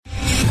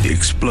The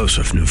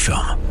explosive new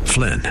film,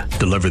 Flynn,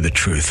 deliver the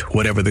truth,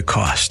 whatever the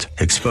cost,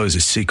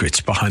 exposes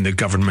secrets behind the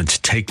government's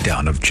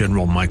takedown of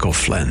General Michael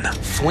Flynn.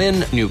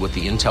 Flynn knew what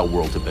the intel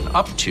world had been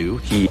up to.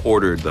 He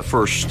ordered the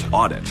first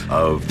audit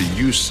of the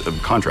use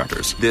of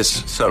contractors.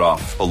 This set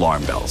off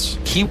alarm bells.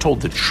 He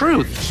told the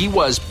truth. He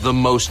was the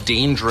most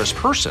dangerous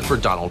person for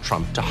Donald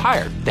Trump to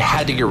hire. They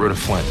had to get rid of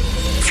Flynn.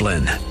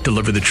 Flynn,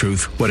 deliver the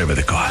truth, whatever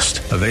the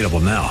cost. Available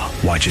now.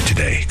 Watch it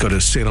today. Go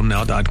to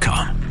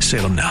salemnow.com.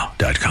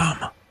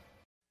 salemnow.com.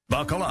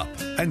 Buckle up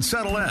and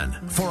settle in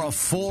for a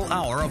full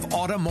hour of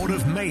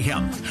automotive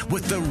mayhem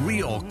with the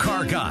real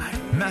car guy,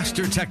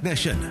 master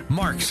technician,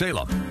 Mark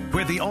Salem,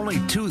 where the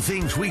only two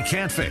things we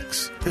can't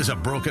fix is a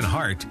broken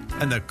heart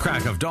and the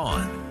crack of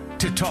dawn.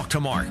 To talk to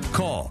Mark,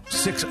 call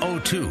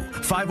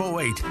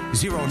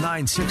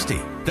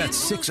 602-508-0960.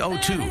 That's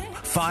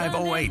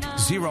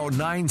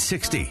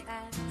 602-508-0960.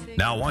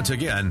 Now, once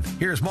again,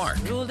 here's Mark.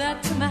 Well,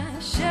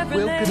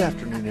 good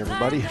afternoon,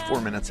 everybody. 4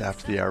 minutes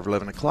after the hour of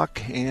 11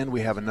 o'clock, and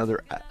we have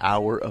another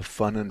hour of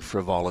fun and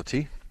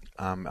frivolity.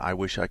 I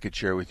wish I could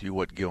share with you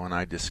what Gil and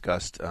I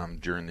discussed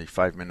during the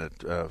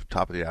 5-minute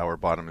top of the hour,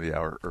 bottom of the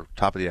hour, or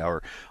top of the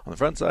hour on the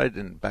front side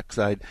and back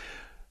side,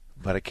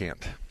 but I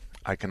can't.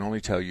 I can only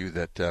tell you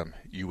that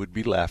you would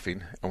be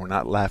laughing, and we're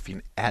not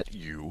laughing at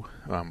you.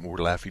 We're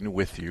laughing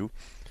with you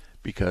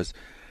because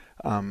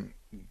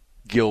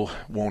Gil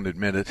won't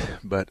admit it,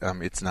 but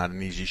it's not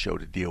an easy show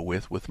to deal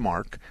with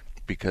Mark,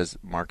 because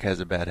Mark has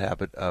a bad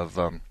habit of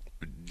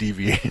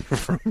deviating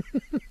from...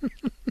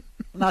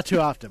 Not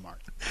too often,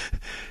 Mark.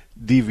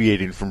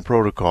 Deviating from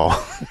protocol.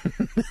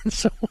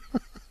 So...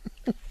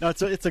 No,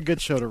 it's a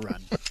good show to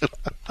run.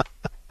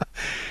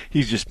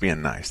 He's just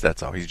being nice,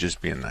 that's all. He's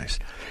just being nice.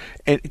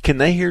 And can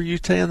they hear you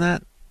saying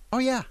that? Oh,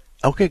 yeah.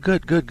 Okay,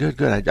 good.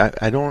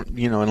 I don't,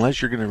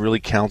 unless you're going to really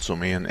counsel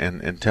me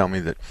and tell me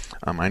that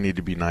I need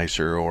to be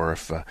nicer, or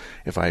if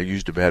I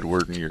used a bad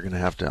word and I'm going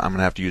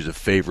to have to use a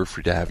favor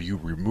to have you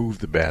remove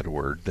the bad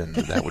word, then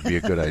that would be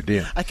a good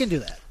idea. I can do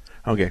that.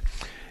 Okay.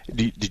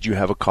 Did you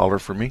have a caller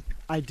for me?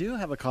 I do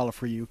have a caller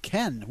for you,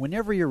 Ken,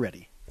 whenever you're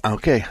ready.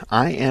 Okay,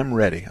 I am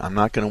ready. I'm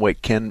not going to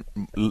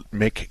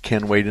make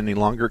Ken wait any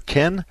longer.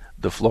 Ken,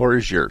 the floor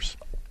is yours.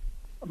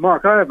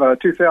 Mark, I have a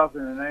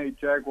 2008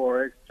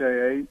 Jaguar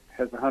XJ8,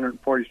 has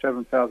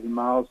 147,000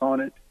 miles on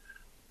it.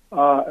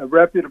 A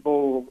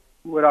reputable,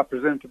 what I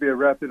present to be a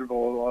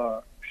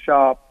reputable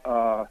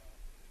shop,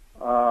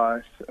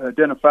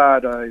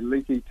 identified a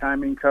leaky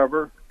timing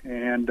cover,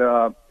 and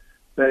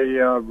they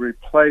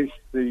replaced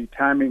the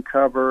timing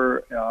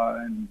cover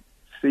and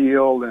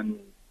sealed and,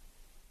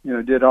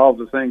 did all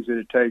the things that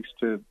it takes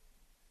to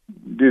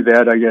do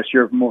that. I guess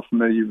you're more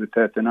familiar with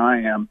that than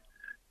I am.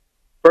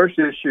 First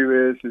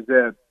issue is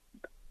that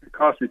it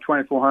cost me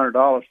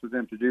 $2,400 for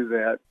them to do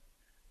that.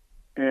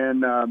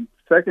 And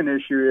second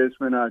issue is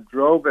when I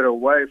drove it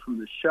away from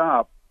the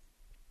shop,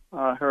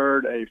 I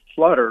heard a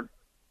flutter,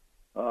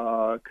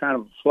 kind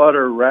of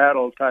flutter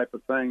rattle type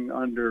of thing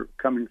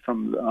coming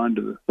from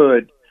under the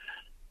hood.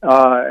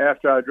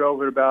 After I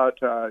drove it about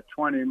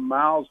 20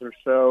 miles or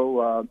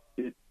so,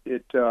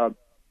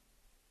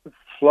 the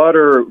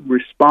flutter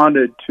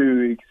responded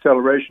to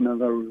acceleration. In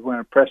other words, when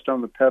I pressed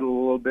on the pedal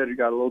a little bit, it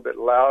got a little bit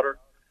louder,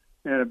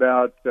 and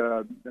about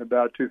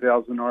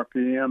 2,000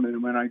 RPM.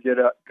 And when I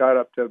got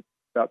up to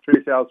about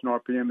 3,000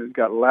 RPM, it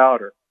got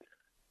louder.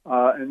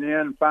 And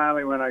then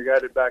finally, when I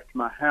got it back to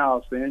my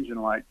house, the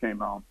engine light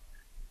came on.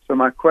 So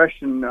my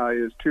question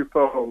is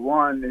twofold.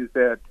 One is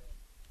that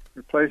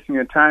replacing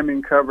a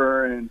timing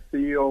cover and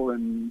seal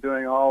and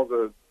doing all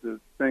the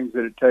things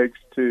that it takes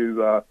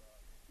to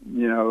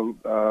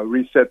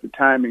reset the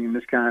timing and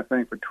this kind of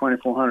thing for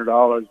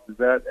 $2,400, is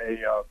that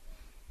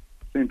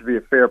seem to be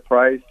a fair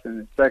price?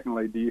 And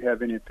secondly, do you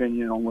have any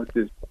opinion on what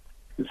this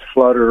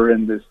flutter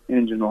and this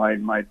engine light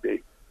might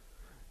be?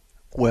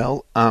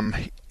 Well,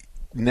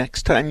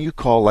 next time you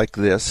call like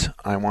this,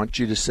 I want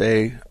you to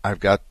say, I've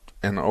got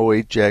an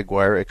 08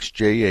 Jaguar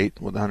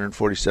XJ8 with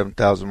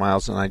 147,000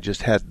 miles, and I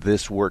just had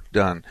this work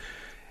done.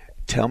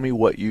 Tell me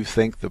what you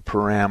think the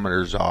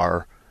parameters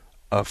are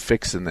of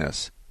fixing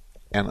this.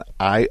 And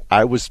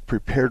I was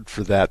prepared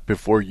for that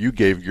before you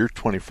gave your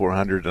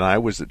 2,400, and I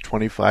was at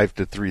 25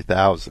 to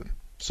 3,000.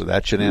 So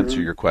that should answer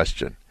your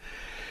question.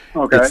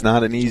 Okay. It's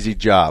not an easy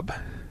job.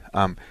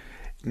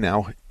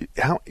 Now,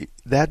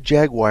 that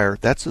Jaguar,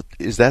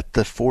 is that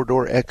the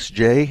 4-door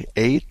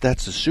XJ8?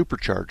 That's a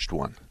supercharged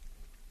one.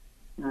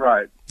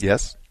 Right.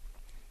 Yes?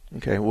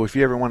 Okay, well, if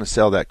you ever want to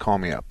sell that, call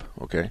me up,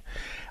 okay?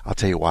 I'll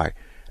tell you why.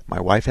 My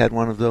wife had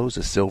one of those,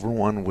 a silver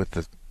one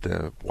with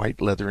the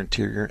white leather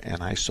interior,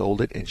 and I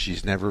sold it, and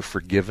she's never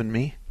forgiven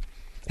me.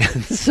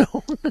 And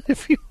so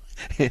if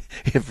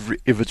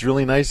it's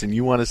really nice and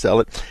you want to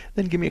sell it,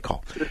 then give me a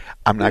call.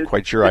 I'm not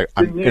quite sure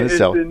I'm going to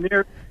sell it.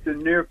 It's in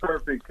near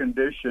perfect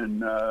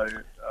condition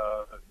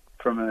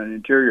from an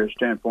interior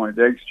standpoint.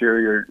 The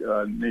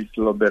exterior needs a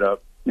little bit of,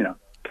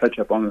 touch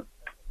up on the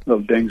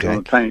little dings on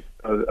the paint.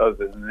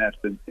 Other than that,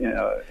 the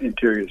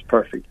interior is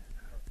perfect.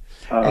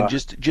 And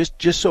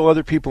just so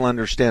other people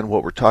understand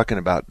what we're talking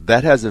about,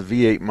 that has a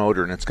V8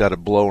 motor and it's got a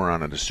blower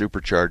on it, a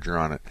supercharger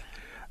on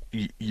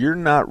it. You're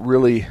not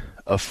really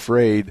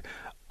afraid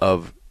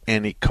of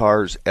any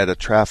cars at a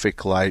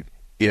traffic light.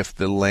 If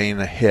the lane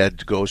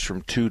ahead goes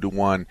from 2 to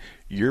 1,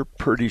 you're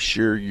pretty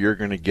sure you're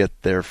going to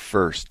get there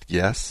first,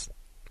 yes?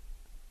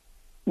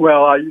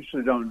 Well, I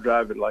usually don't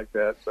drive it like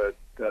that, but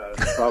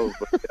probably,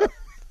 yeah.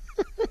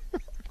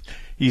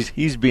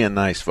 He's being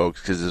nice,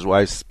 folks, because his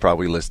wife's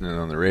probably listening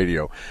on the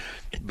radio.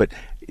 But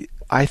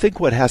I think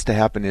what has to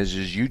happen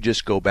is you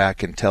just go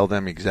back and tell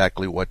them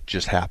exactly what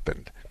just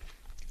happened.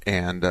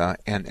 And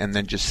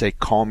then just say,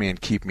 call me and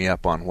keep me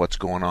up on what's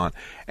going on.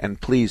 And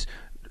please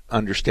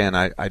understand,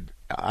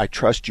 I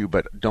trust you,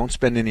 but don't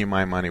spend any of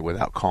my money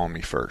without calling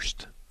me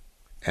first.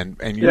 And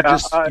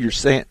you're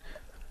saying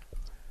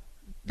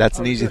that's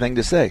an easy thing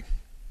to say.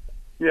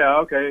 Yeah,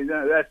 okay,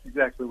 that's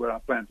exactly what I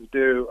plan to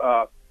do.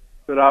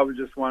 But I was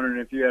just wondering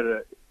if you had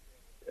an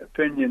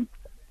opinion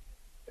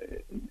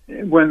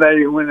when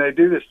they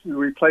do this,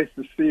 replace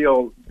the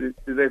seal. Do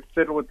they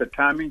fiddle with the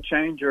timing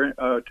change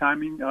or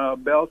timing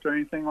belt or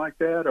anything like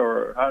that,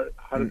 or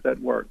how does that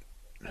work?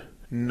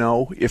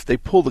 No, if they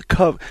pull the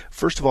cover,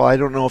 first of all, I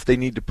don't know if they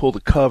need to pull the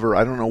cover.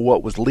 I don't know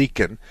what was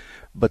leaking,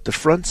 but the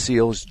front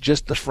seal is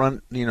just the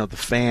front, the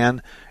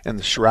fan and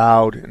the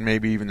shroud and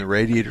maybe even the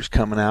radiators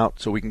coming out,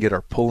 so we can get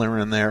our puller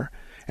in there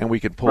and we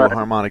can pull a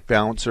harmonic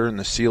balancer, and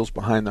the seal's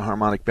behind the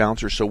harmonic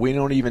balancer, so we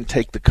don't even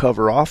take the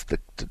cover off the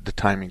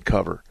timing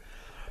cover.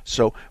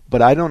 So,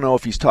 but I don't know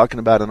if he's talking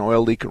about an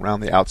oil leak around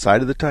the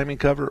outside of the timing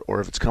cover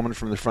or if it's coming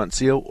from the front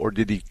seal, or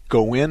did he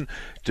go in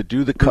to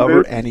do the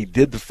cover and he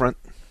did the front?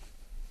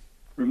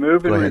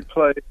 Remove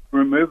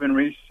and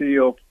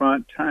reseal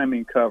front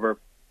timing cover.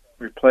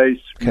 Replace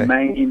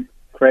main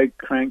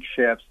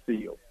crankshaft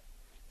seal.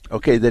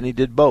 Okay, then he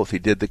did both. He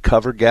did the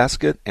cover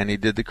gasket and he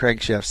did the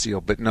crankshaft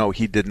seal, but no,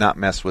 he did not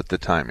mess with the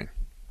timing.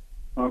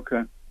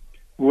 Okay.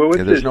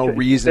 There's no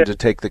reason to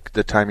take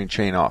the timing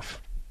chain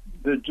off.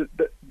 The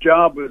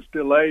job was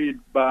delayed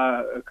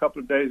by a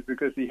couple of days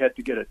because he had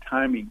to get a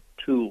timing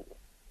tool.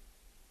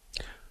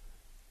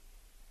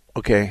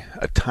 Okay,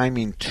 a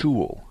timing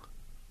tool.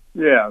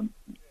 Yeah.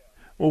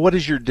 Well, what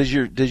is does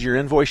your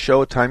invoice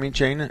show a timing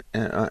chain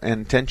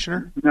and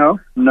tensioner?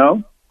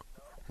 No.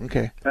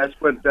 Okay. That's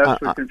what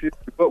confused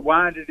me. But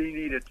why did he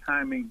need a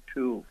timing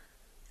tool?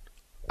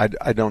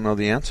 I don't know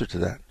the answer to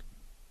that.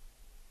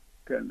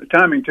 Okay. The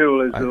timing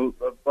tool is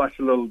a bunch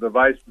of little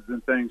devices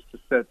and things to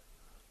set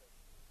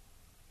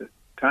the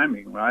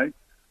timing, right?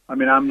 I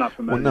mean, I'm not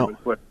familiar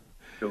with what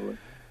the tool is.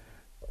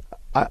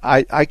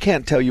 I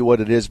can't tell you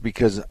what it is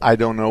because I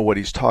don't know what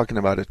he's talking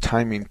about, a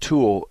timing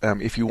tool.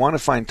 If you want to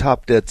find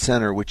top dead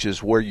center, which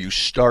is where you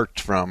start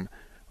from,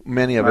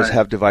 many of us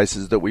have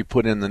devices that we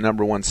put in the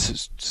number one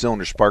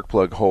cylinder spark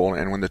plug hole,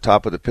 and when the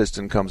top of the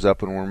piston comes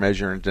up, and we're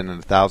measuring it in a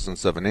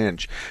thousandths of an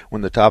inch,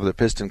 when the top of the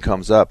piston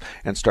comes up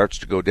and starts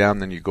to go down,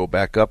 then you go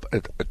back up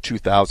at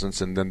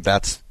 2/1000ths, and then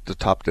that's the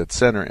top dead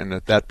center, and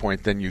at that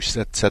point then you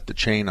set the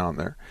chain on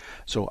there.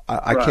 So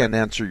I can't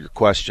answer your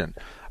question.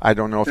 I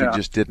don't know if he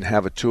just didn't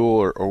have a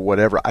tool or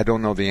whatever. I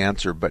don't know the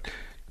answer, but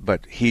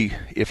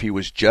if he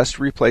was just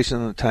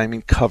replacing the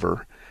timing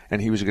cover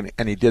and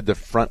he did the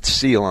front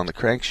seal on the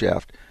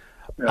crankshaft,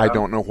 I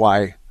don't know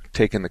why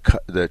taking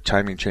the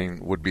timing chain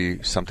would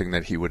be something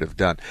that he would have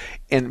done.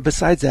 And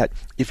besides that,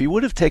 if he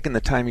would have taken the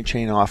timing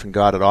chain off and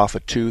got it off a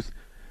tooth,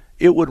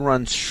 it would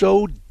run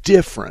so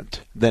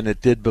different than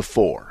it did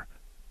before.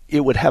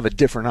 It would have a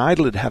different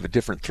idle, it'd have a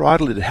different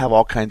throttle, it'd have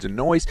all kinds of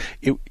noise.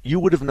 You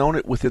would have known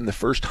it within the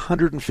first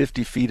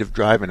 150 feet of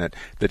driving it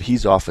that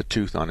he's off a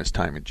tooth on his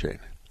timing chain.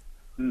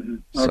 Mm-hmm.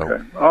 So,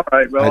 okay. All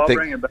right. Well, I'll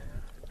bring it back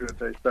to what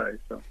they say.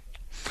 So.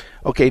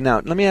 Okay, now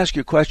let me ask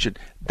you a question.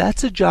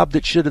 That's a job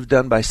that should have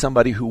done by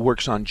somebody who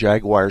works on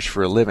Jaguars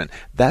for a living.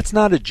 That's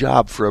not a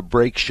job for a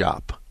brake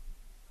shop.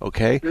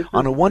 Okay?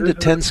 On a 1 to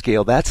 10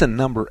 scale, that's a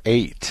number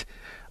 8.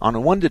 On a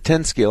 1 to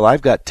 10 scale,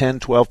 I've got 10,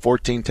 12,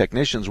 14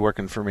 technicians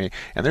working for me,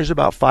 and there's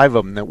about 5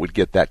 of them that would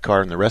get that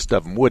car, and the rest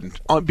of them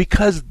wouldn't,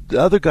 because the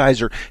other guys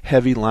are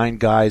heavy line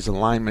guys,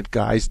 alignment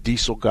guys,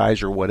 diesel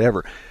guys, or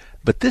whatever.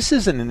 But this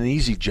isn't an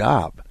easy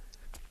job.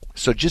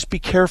 So just be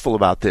careful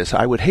about this.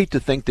 I would hate to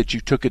think that you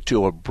took it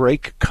to a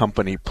brake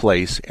company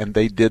place and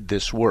they did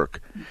this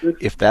work.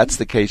 If that's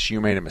the case,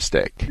 you made a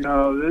mistake.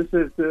 No, this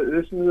is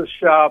a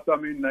shop. I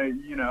mean,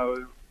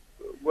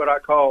 what I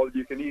call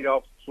you can eat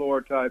off the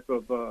floor type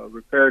of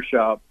repair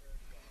shop,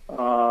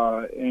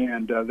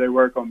 and they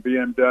work on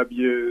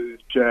BMWs,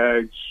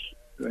 Jags,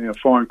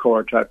 foreign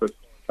car type of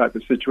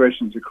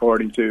situations.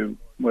 According to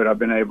what I've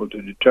been able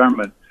to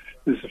determine,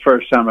 this is the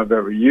first time I've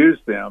ever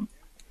used them,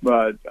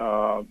 but.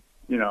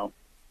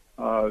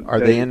 Are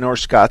they in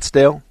North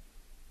Scottsdale?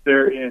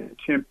 They're in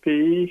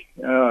Tempe,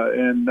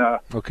 and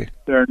okay.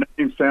 Their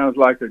name sounds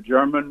like a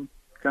German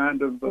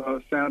kind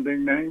of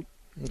sounding name.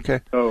 Okay.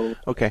 So,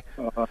 okay.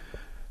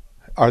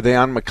 Are they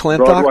on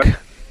McClintock? Broadway?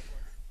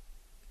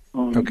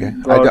 Okay,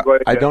 Broadway.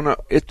 I don't know.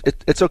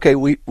 It's okay.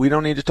 We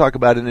don't need to talk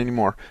about it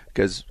anymore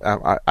because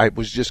I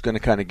was just going to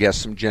kind of guess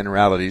some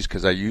generalities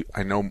because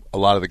I know a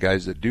lot of the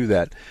guys that do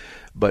that,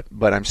 but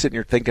I'm sitting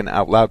here thinking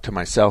out loud to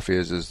myself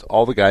is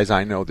all the guys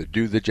I know that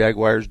do the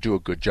Jaguars do a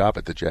good job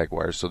at the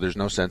Jaguars, so there's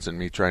no sense in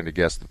me trying to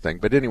guess the thing.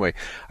 But anyway,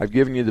 I've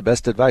given you the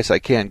best advice I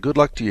can. Good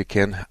luck to you,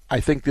 Ken. I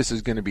think this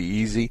is going to be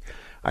easy.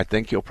 I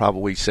think you'll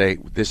probably say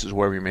this is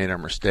where we made our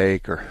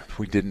mistake, or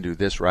we didn't do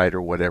this right,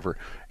 or whatever.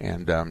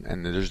 And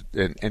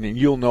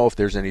you'll know if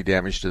there's any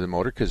damage to the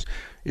motor because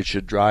it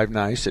should drive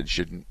nice.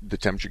 The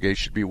temperature gauge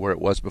should be where it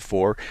was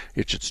before.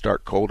 It should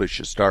start cold. It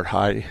should start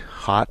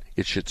hot.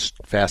 It should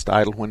fast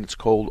idle when it's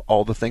cold.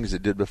 All the things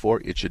it did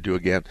before, it should do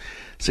again.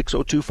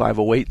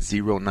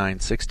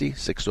 602-508-0960.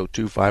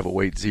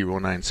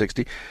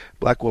 602-508-0960.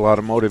 Blackwell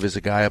Automotive is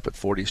a guy up at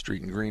 40th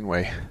Street and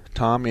Greenway.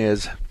 Tom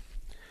is.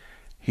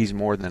 He's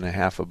more than a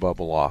half a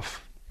bubble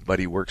off, but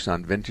he works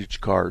on vintage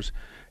cars,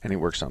 and he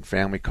works on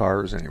family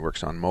cars, and he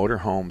works on motor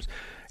homes,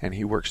 and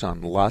he works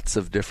on lots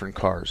of different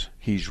cars.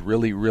 He's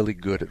really, really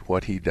good at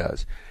what he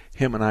does.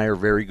 Him and I are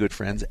very good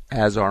friends,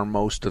 as are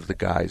most of the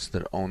guys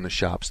that own the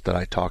shops that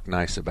I talk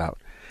nice about.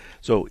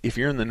 So if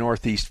you're in the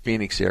Northeast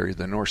Phoenix area,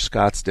 the North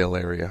Scottsdale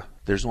area,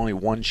 there's only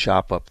one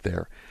shop up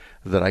there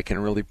that I can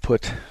really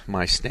put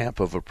my stamp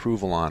of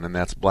approval on, and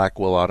that's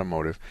Blackwell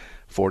Automotive,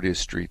 40th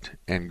Street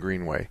and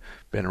Greenway.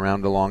 Been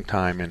around a long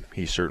time, and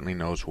he certainly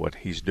knows what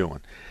he's doing.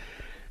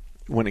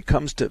 When it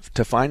comes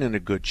to finding a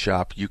good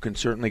shop, you can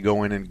certainly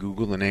go in and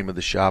Google the name of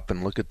the shop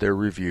and look at their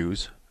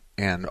reviews,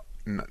 and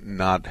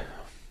not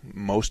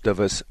most of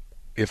us,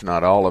 if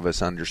not all of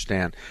us,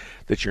 understand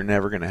that you're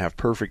never going to have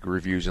perfect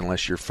reviews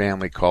unless your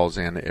family calls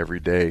in every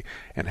day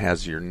and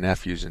has your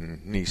nephews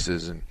and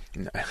nieces, and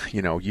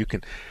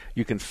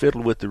you can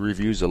fiddle with the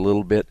reviews a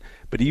little bit,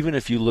 but even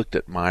if you looked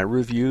at my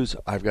reviews,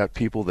 I've got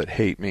people that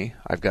hate me.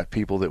 I've got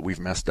people that we've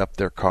messed up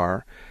their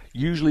car.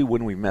 Usually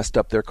when we messed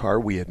up their car,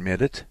 we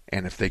admit it,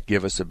 and if they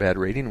give us a bad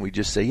rating, we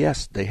just say,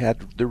 yes, they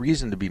had the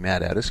reason to be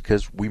mad at us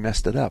because we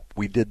messed it up.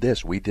 We did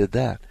this, we did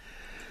that.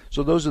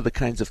 So those are the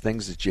kinds of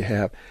things that you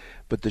have.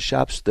 But the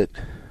shops that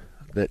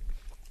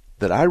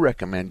I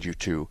recommend you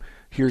to,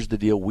 here's the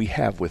deal we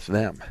have with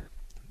them.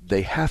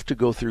 They have to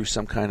go through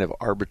some kind of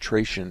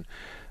arbitration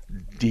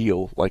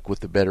deal, like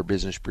with the Better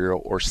Business Bureau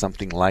or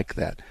something like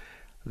that.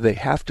 They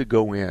have to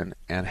go in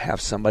and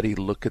have somebody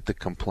look at the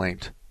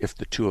complaint if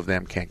the two of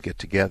them can't get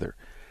together.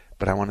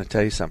 But I want to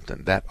tell you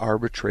something. That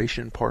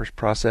arbitration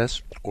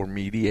process or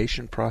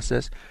mediation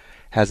process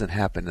hasn't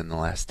happened in the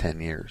last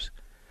 10 years.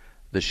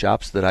 The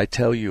shops that I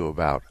tell you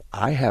about,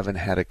 I haven't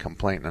had a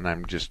complaint, and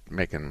I'm just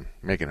making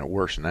it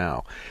worse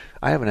now.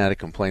 I haven't had a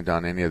complaint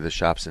on any of the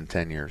shops in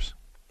 10 years,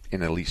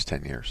 in at least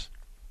 10 years.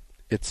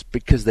 It's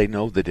because they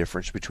know the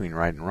difference between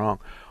right and wrong.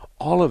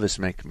 All of us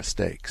make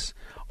mistakes.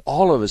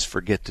 All of us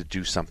forget to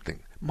do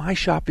something. My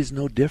shop is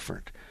no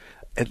different.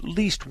 At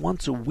least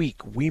once a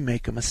week we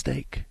make a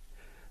mistake.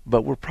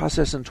 But we're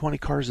processing 20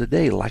 cars a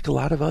day like a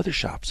lot of other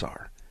shops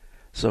are.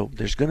 So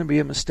there's going to be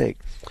a mistake.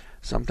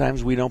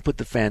 Sometimes we don't put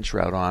the fan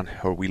shroud on,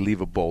 or we leave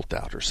a bolt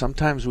out, or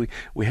sometimes we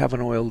have an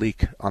oil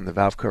leak on the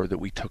valve cover that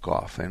we took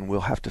off, and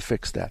we'll have to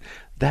fix that.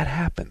 That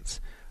happens.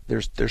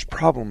 There's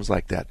problems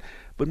like that.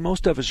 But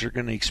most of us are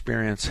going to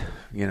experience,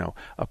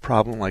 a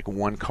problem like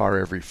one car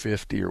every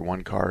 50 or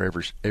one car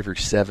every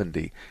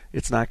 70.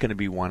 It's not going to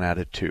be 1 out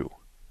of 2.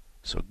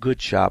 So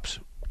good shops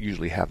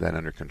usually have that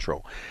under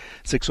control.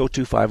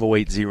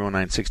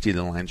 602-508-0960.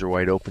 The lines are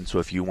wide open, so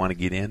if you want to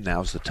get in,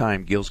 now's the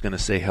time. Gil's going to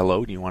say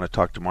hello. Do you want to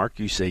talk to Mark?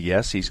 You say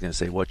yes. He's going to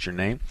say, what's your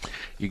name?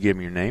 You give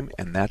him your name,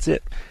 and that's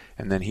it.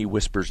 And then he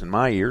whispers in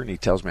my ear, and he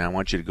tells me, I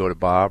want you to go to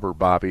Bob or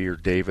Bobby or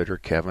David or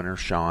Kevin or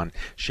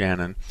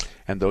Shannon,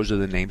 and those are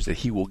the names that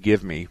he will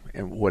give me,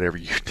 and whatever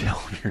you tell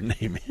him your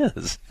name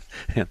is.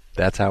 And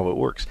that's how it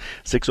works.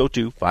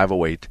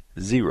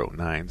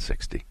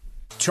 602-508-0960.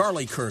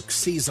 Charlie Kirk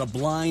sees a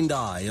blind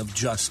eye of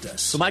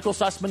justice. So Michael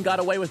Sussman got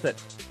away with it.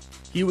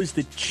 He was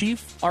the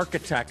chief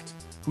architect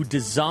who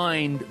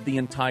designed the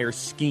entire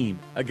scheme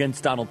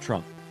against Donald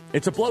Trump.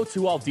 It's a blow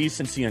to all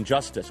decency and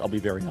justice, I'll be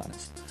very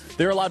honest.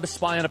 They're allowed to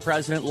spy on a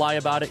president, lie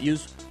about it,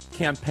 use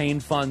campaign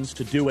funds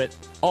to do it.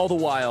 All the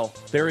while,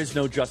 there is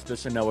no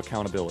justice and no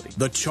accountability.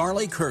 The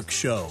Charlie Kirk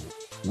Show,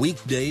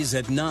 weekdays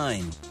at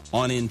 9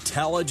 on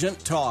Intelligent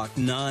Talk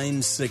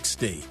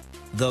 960.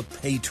 The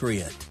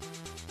Patriot.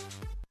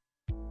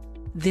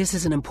 This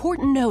is an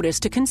important notice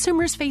to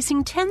consumers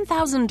facing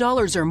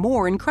 $10,000 or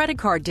more in credit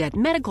card debt,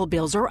 medical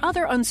bills, or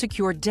other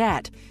unsecured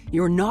debt.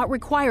 You're not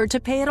required to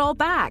pay it all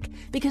back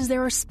because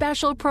there are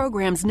special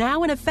programs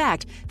now in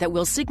effect that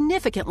will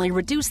significantly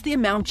reduce the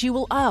amount you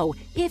will owe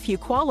if you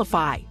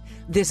qualify.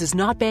 This is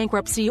not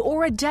bankruptcy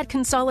or a debt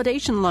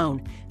consolidation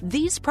loan.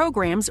 These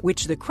programs,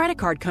 which the credit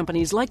card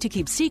companies like to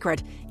keep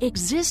secret,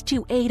 exist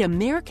to aid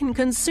American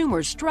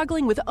consumers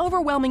struggling with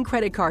overwhelming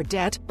credit card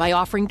debt by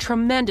offering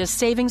tremendous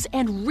savings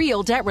and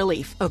real debt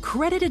relief.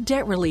 Accredited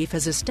Debt Relief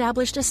has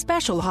established a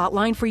special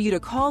hotline for you to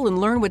call and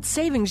learn what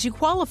savings you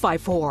qualify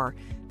for.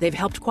 They've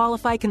helped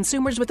qualify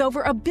consumers with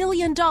over $1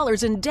 billion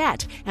in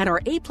debt and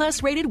are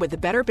A-plus rated with the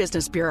Better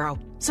Business Bureau.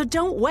 So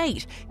don't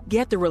wait.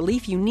 Get the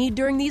relief you need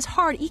during these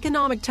hard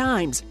economic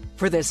times.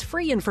 For this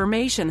free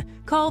information,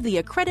 call the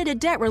Accredited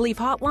Debt Relief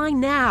Hotline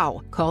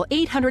now. Call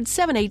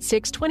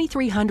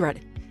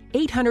 800-786-2300.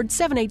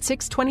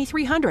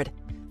 800-786-2300.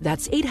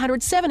 That's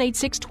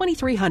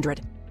 800-786-2300.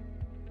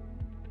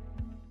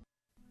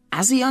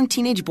 As a young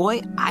teenage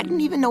boy, I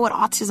didn't even know what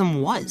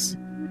autism was.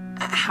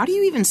 How do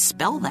you even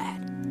spell that?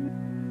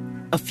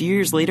 A few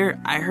years later,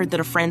 I heard that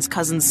a friend's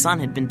cousin's son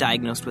had been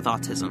diagnosed with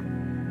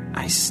autism.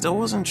 I still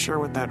wasn't sure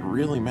what that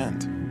really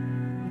meant.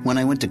 When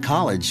I went to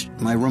college,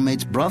 my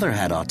roommate's brother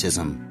had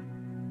autism.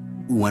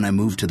 When I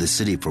moved to the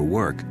city for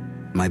work,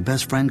 my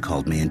best friend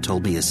called me and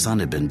told me his son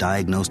had been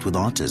diagnosed with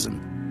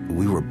autism.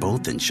 We were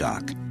both in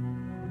shock.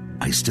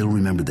 I still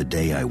remember the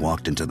day I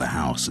walked into the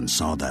house and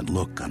saw that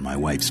look on my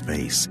wife's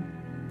face.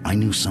 I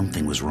knew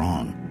something was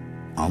wrong.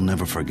 I'll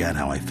never forget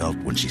how I felt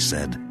when she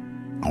said,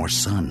 "Our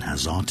son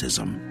has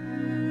autism."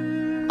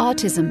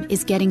 Autism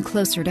is getting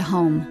closer to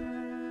home.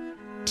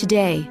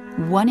 Today,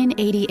 1 in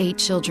 88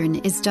 children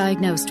is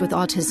diagnosed with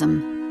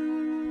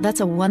autism. That's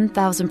a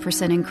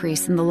 1,000%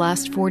 increase in the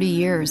last 40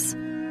 years.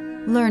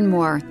 Learn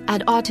more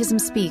at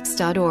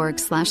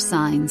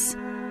autismspeaks.org/signs.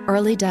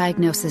 Early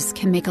diagnosis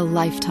can make a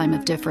lifetime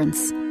of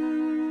difference.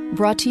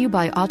 Brought to you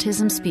by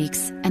Autism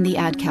Speaks and the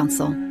Ad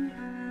Council.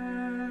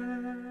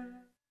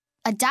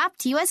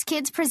 Adopt US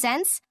Kids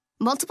presents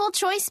Multiple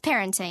Choice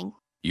Parenting.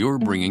 You're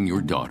bringing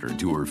your daughter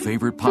to her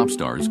favorite pop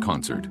star's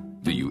concert.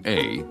 Do you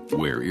A,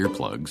 wear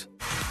earplugs?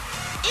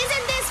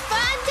 Isn't this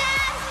fun,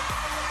 Dad?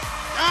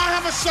 I'll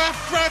have a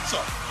soft pretzel.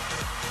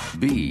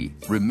 B,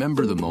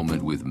 remember the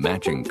moment with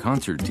matching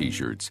concert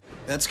t-shirts?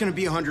 That's going to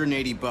be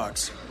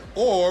 $180.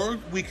 Or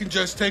we can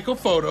just take a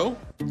photo.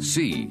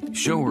 C,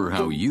 show her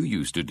how you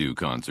used to do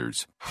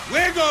concerts.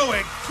 We're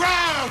going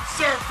crowd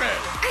surfing.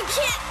 I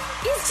can't.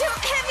 It's too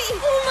heavy.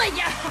 Oh, my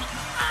God.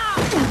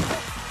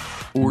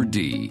 Ah. Or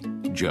D,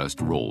 just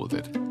roll with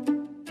it.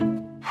 Woo!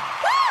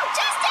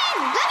 Justin!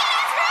 Look at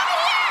us! We're over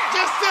here!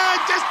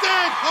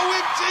 Justin!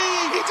 OMG!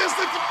 He just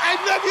looked... I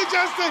love you,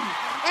 Justin!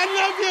 I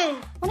love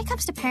you! When it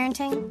comes to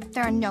parenting,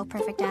 there are no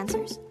perfect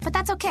answers. But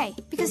that's okay,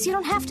 because you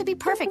don't have to be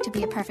perfect to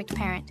be a perfect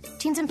parent.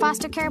 Teens in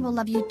foster care will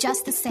love you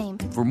just the same.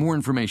 For more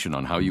information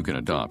on how you can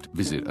adopt,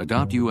 visit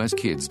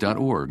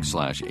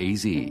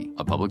adoptuskids.org/AZ.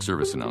 A public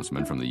service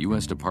announcement from the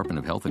U.S. Department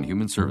of Health and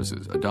Human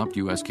Services, Adopt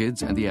U.S.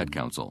 Kids, and the Ad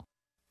Council.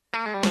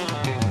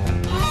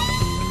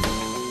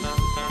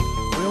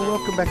 Well,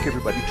 welcome back,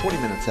 everybody. 20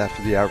 minutes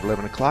after the hour of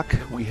 11 o'clock.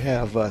 We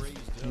have, let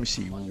me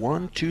see,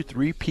 1, 2,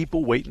 3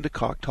 people waiting to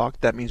talk.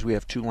 That means we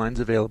have 2 lines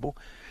available.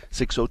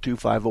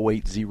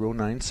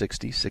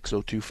 602-508-0960,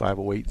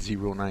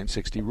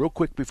 602-508-0960. Real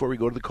quick before we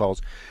go to the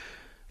calls,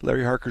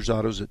 Larry Harker's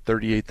Autos at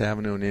 38th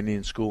Avenue in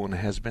Indian School and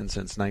has been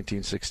since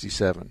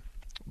 1967.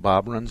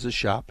 Bob runs the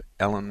shop.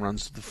 Ellen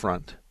runs the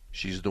front.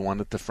 She's the one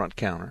at the front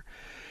counter.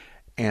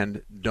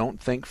 And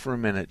don't think for a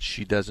minute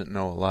she doesn't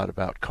know a lot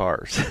about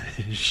cars.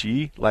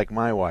 She, like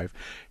my wife,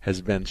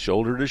 has been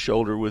shoulder to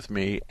shoulder with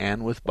me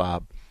and with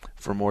Bob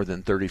for more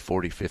than 30,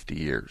 40, 50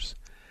 years.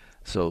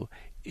 So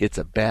it's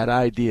a bad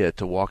idea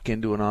to walk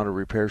into an auto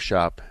repair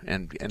shop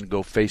and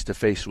go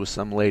face-to-face with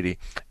some lady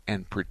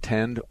and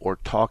pretend or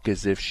talk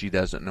as if she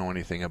doesn't know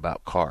anything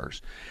about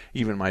cars.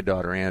 Even my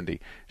daughter Andy,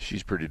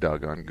 she's pretty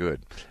doggone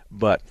good.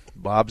 But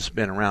Bob's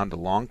been around a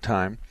long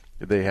time.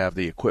 They have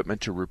the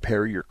equipment to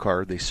repair your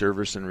car. They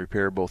service and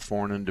repair both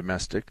foreign and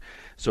domestic.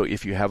 So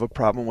if you have a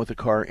problem with a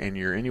car and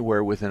you're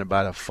anywhere within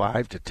about a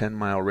 5 to 10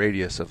 mile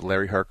radius of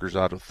Larry Harker's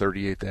Auto,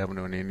 38th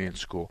Avenue and Indian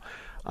School,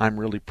 I'm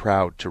really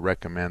proud to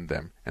recommend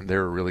them, and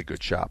they're a really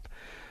good shop.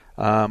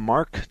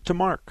 Mark,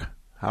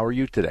 how are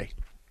you today?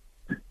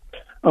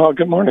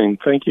 Good morning.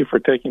 Thank you for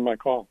taking my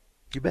call.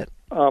 You bet.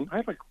 I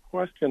have a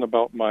question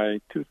about my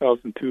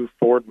 2002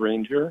 Ford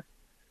Ranger,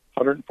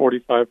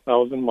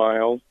 145,000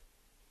 miles.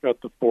 Got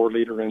the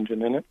 4-liter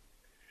engine in it.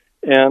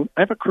 And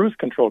I have a cruise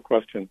control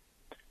question.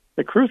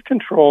 The cruise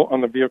control on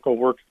the vehicle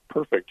works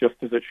perfect, just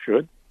as it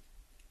should.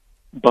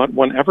 But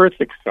whenever it's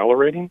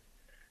accelerating,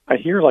 I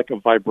hear like a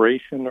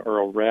vibration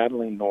or a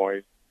rattling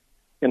noise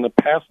in the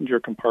passenger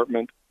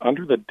compartment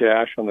under the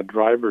dash on the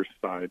driver's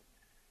side.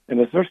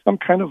 And is there some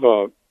kind of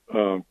a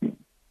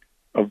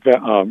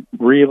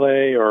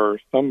relay or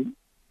some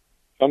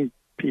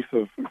piece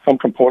of some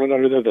component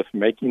under there that's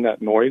making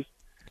that noise?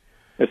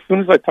 As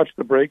soon as I touch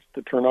the brakes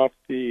to turn off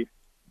the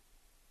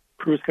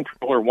cruise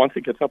controller, once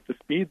it gets up to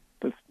speed,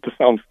 the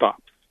sound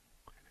stops.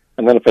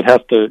 And then if it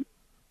has to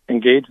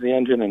engage the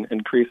engine and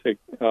increase the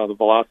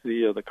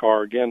velocity of the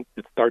car again,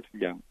 it starts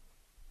again.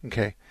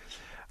 Okay.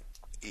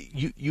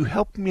 You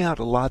helped me out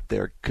a lot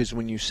there, because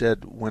when you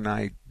said when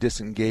I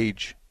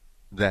disengage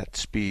that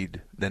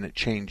speed, then it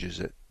changes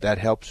it. That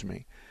helps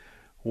me.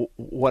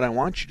 What I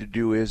want you to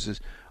do is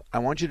I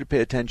want you to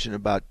pay attention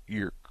about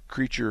your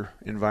creature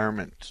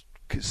environment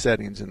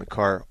settings in the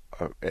car.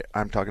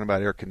 I'm talking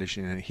about air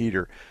conditioning and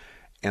heater,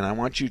 and I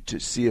want you to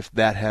see if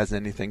that has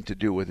anything to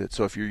do with it.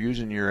 So if you're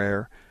using your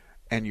air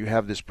and you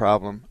have this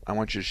problem, I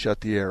want you to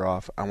shut the air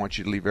off. I want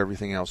you to leave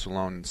everything else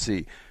alone and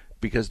see.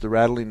 Because the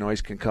rattling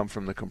noise can come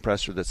from the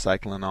compressor that's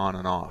cycling on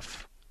and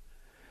off.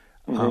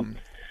 Mm-hmm.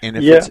 And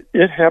if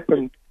it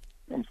happened.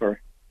 I'm sorry.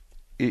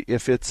 It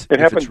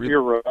happens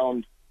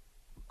year-round.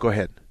 Go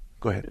ahead.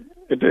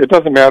 It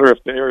doesn't matter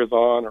if the air is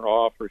on or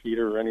off or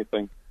heater or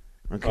anything.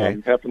 Okay.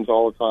 It happens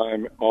all the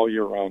time, all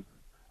year round.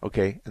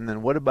 Okay. And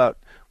then what about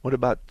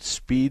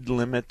speed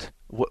limit?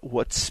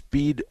 What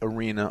speed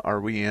arena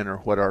are we in, or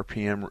what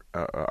RPM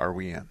are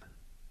we in?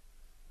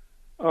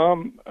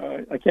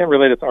 I can't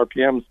relate it to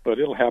RPMs, but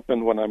it'll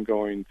happen when I'm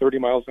going 30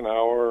 miles an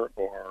hour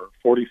or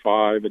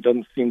 45. It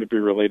doesn't seem to be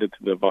related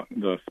to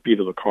the speed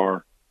of the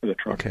car or the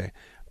truck. Okay.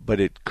 But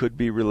it could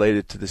be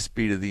related to the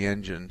speed of the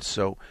engine.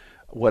 So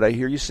what I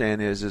hear you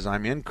saying is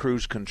I'm in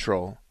cruise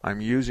control.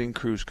 I'm using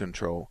cruise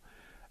control.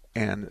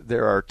 And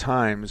there are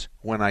times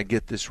when I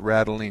get this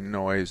rattling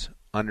noise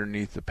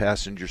underneath the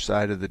passenger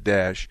side of the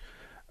dash,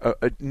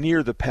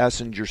 near the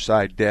passenger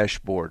side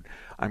dashboard.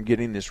 I'm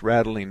getting this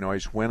rattling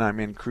noise when I'm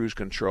in cruise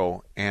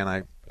control,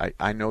 and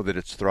I know that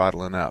it's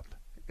throttling up.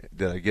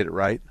 Did I get it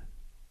right?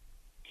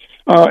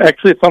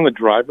 Actually, it's on the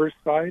driver's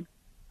side.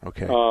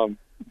 Okay.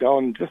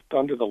 Down just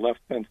under the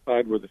left-hand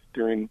side where the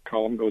steering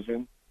column goes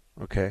in.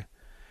 Okay.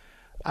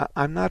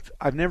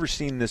 I've never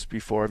seen this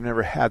before. I've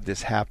never had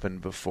this happen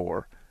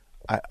before.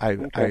 I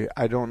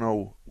don't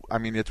know. I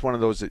mean, it's one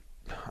of those that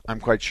I'm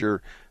quite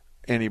sure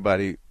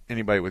anybody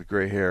with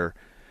gray hair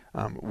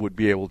would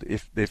be able to,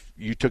 if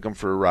you took them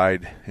for a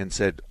ride and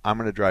said, I'm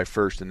going to drive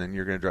first and then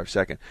you're going to drive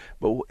second.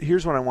 But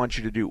here's what I want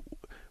you to do.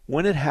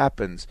 When it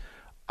happens,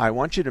 I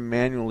want you to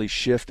manually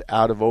shift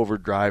out of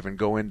overdrive and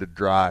go into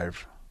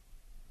drive.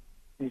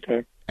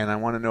 Okay. And I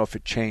want to know if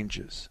it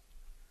changes.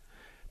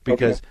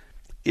 Because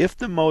if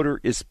the motor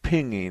is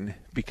pinging,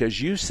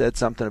 because you said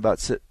something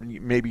about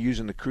maybe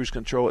using the cruise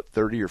control at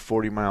 30 or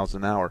 40 miles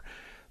an hour,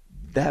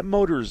 that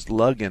motor is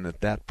lugging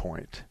at that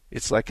point.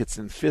 It's like it's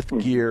in fifth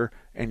gear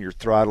and you're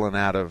throttling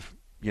out of,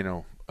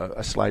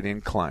 a slight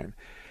incline.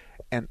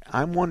 And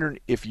I'm wondering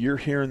if you're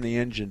hearing the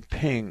engine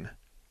ping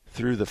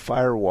through the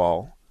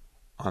firewall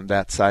on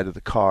that side of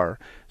the car.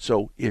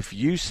 So if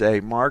you say,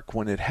 Mark,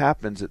 when it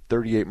happens at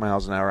 38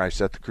 miles an hour, I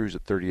set the cruise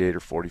at 38 or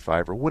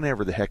 45 or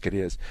whatever the heck it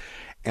is,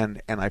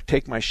 and I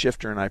take my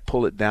shifter and I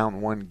pull it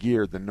down one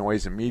gear, the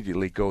noise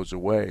immediately goes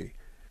away.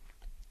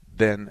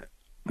 Then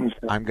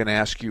I'm going to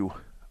ask you,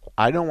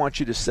 I don't want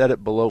you to set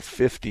it below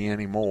 50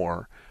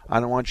 anymore. I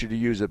don't want you to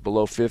use it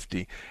below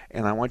 50,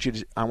 and I want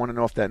to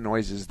know if that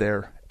noise is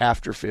there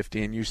after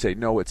 50, and you say,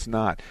 no, it's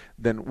not.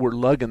 Then we're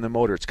lugging the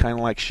motor. It's kind of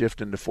like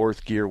shifting to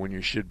fourth gear when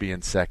you should be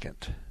in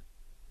second.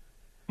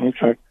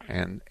 Okay.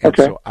 And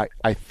so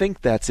I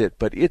think that's it,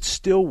 but it's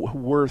still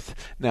worth.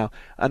 Now,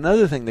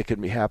 another thing that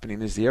could be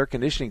happening is the air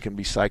conditioning can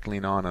be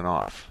cycling on and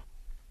off.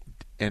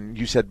 And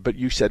you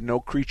said no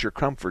Creature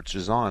Comforts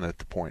is on at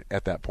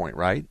that point,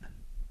 right?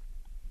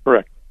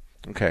 Correct.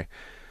 Okay.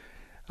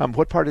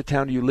 What part of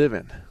town do you live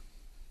in?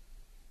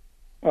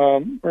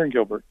 We're in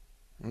Gilbert.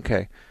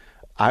 Okay.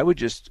 I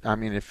would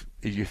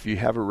if you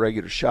have a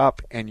regular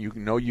shop and you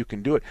know you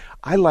can do it,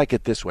 I like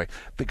it this way.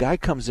 The guy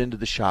comes into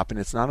the shop, and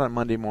it's not on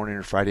Monday morning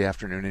or Friday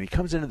afternoon, and he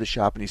comes into the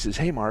shop and he says,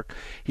 hey, Mark,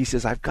 he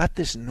says, I've got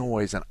this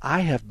noise, and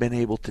I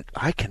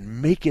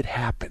can make it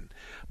happen.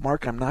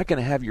 Mark, I'm not going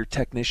to have your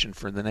technician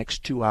for the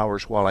next 2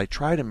 hours while I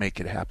try to make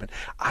it happen.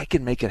 I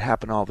can make it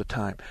happen all the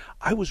time.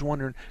 I was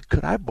wondering,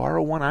 could I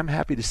borrow one? I'm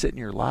happy to sit in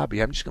your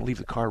lobby. I'm just going to leave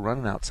the car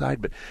running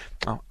outside, but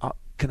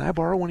can I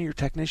borrow one of your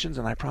technicians,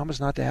 and I promise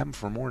not to have them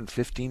for more than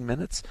 15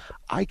 minutes?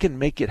 I can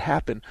make it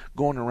happen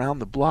going around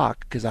the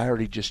block because I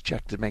already just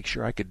checked to make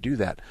sure I could do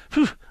that.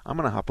 Whew, I'm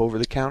going to hop over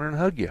the counter and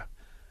hug you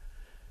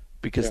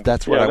because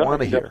that's what I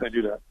want to hear.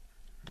 Definitely do that.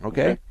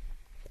 Okay?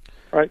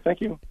 All right,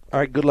 thank you. All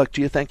right, good luck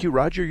to you. Thank you.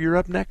 Roger, you're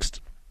up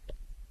next.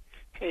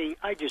 Hey,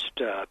 I just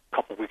a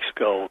couple weeks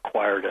ago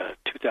acquired a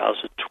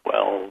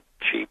 2012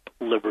 Jeep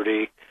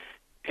Liberty,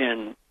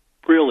 and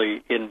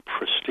really in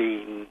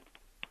pristine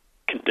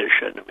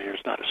condition. I mean,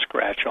 there's not a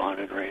scratch on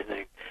it or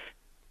anything.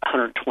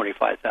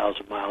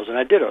 125,000 miles, and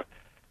I did a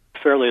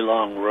fairly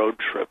long road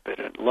trip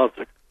in it. Loved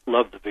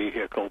the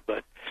vehicle,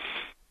 but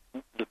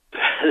the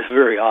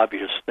very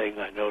obvious thing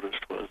I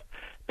noticed was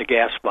the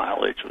gas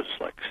mileage was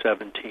like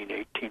 17,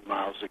 18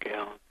 miles a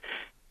gallon.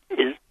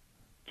 Do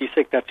you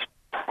think that's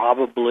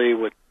probably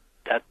what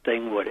that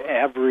thing would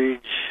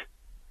average?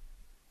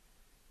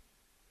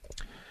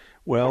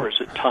 Well, or is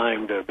it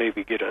time to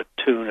maybe get a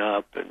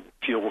tune-up and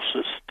fuel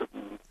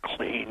system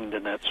cleaned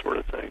and that sort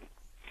of thing?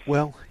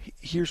 Well,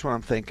 here's what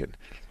I'm thinking.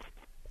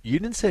 You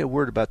didn't say a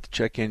word about the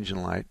check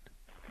engine light.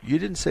 You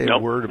didn't say a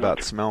word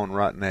about smelling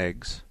rotten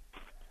eggs.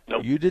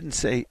 Nope. You didn't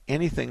say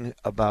anything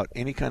about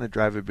any kind of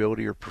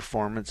drivability or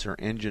performance or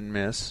engine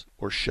miss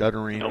or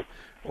shuddering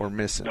or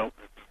missing. Nope.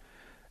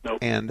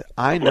 And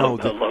I know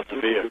I love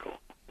the vehicle.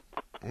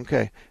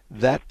 Okay.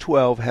 That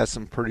 12 has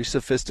some pretty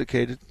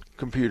sophisticated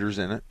computers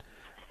in it.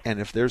 And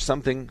if there's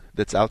something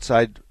that's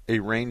outside a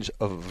range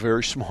of a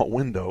very small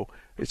window,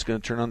 it's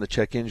going to turn on the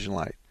check engine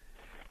light.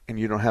 And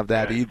you don't have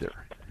that either.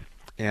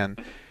 And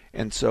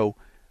so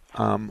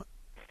I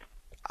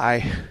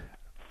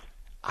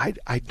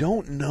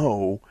don't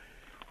know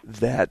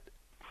that.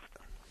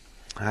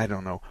 I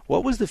don't know.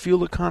 What was the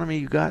fuel economy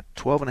you got?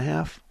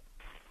 12.5?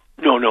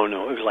 No.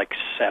 It was like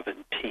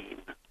 17.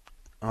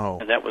 Oh.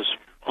 And that was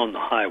on the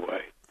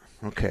highway.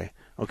 Okay.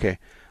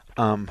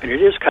 And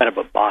it is kind of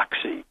a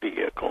boxy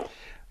vehicle.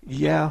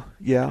 Yeah.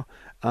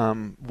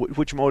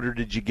 Which motor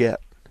did you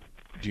get?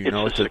 Do you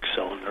know? It's a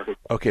six-cylinder.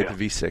 Okay, yeah.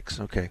 The V6.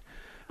 Okay.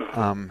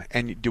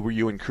 And were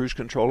you in cruise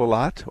control a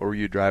lot, or were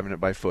you driving it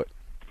by foot?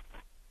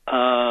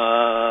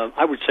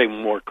 I would say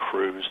more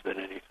cruise than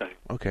anything.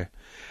 Okay.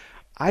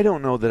 I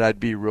don't know that I'd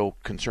be real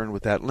concerned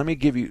with that.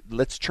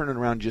 Let's turn it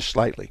around just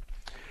slightly.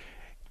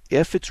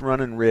 If it's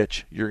running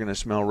rich, you're going to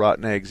smell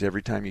rotten eggs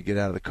every time you get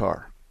out of the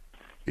car.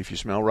 If you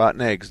smell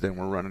rotten eggs, then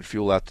we're running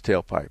fuel out the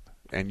tailpipe,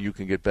 and you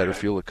can get better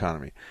fuel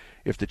economy.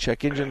 If the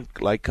check engine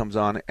light comes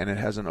on and it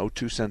has an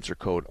O2 sensor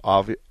code,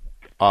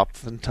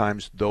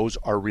 oftentimes those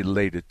are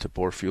related to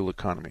poor fuel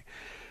economy.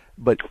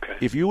 But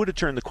if you would have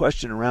turned the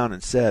question around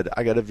and said,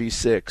 I got a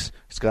V6,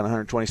 it's got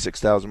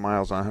 126,000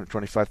 miles on it,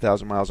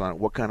 125,000 miles on it,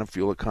 what kind of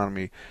fuel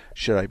economy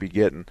should I be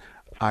getting?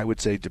 I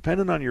would say,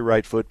 depending on your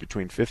right foot,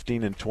 between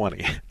 15 and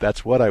 20.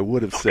 That's what I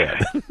would have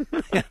said.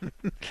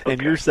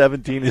 And your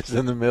 17 is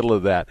in the middle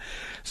of that.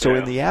 So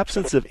in the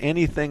absence of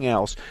anything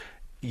else,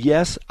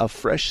 yes, a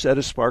fresh set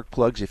of spark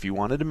plugs. If you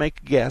wanted to make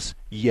a guess,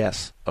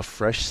 yes, a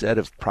fresh set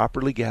of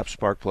properly gapped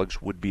spark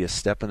plugs would be a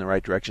step in the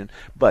right direction.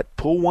 But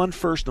pull one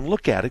first and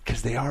look at it,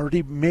 because they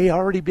may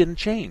already been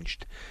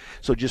changed.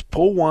 So just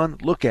pull one,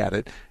 look at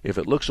it. If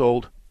it looks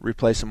old,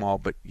 replace them all.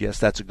 But yes,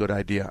 that's a good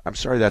idea. I'm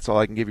sorry, that's all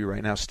I can give you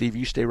right now. Steve,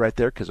 you stay right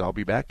there, because I'll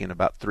be back in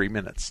about 3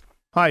 minutes.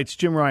 Hi, it's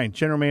Jim Ryan,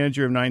 General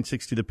Manager of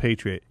 960 The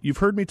Patriot. You've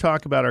heard me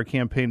talk about our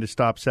campaign to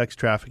stop sex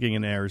trafficking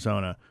in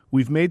Arizona.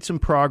 We've made some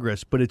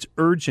progress, but it's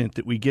urgent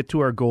that we get to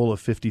our goal of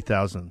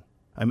 50,000.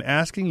 I'm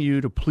asking you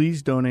to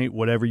please donate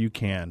whatever you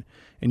can,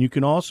 and you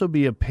can also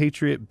be a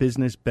Patriot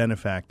business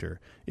benefactor.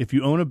 If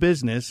you own a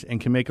business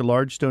and can make a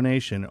large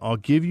donation, I'll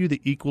give you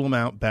the equal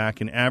amount back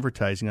in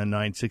advertising on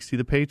 960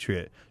 The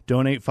Patriot.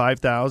 Donate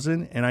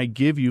 $5,000, and I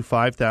give you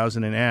 $5,000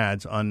 in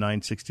ads on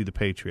 960 The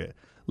Patriot.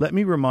 Let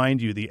me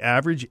remind you, the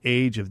average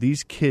age of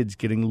these kids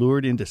getting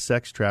lured into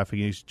sex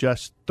trafficking is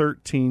just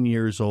 13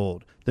 years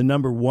old. The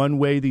number one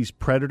way these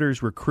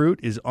predators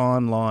recruit is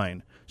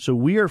online. So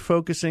we are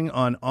focusing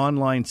on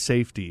online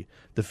safety.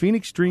 The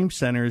Phoenix Dream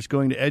Center is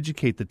going to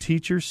educate the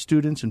teachers,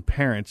 students, and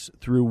parents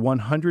through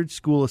 100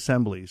 school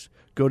assemblies.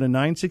 Go to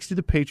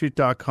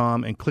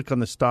 960thepatriot.com and click on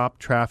the Stop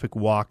Traffic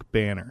Walk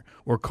banner.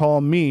 Or call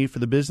me for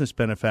the business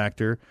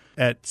benefactor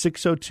at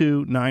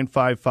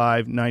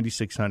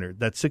 602-955-9600.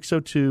 That's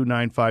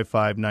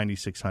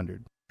 602-955-9600.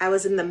 I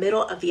was in the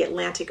middle of the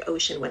Atlantic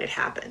Ocean when it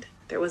happened.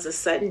 There was a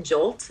sudden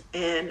jolt,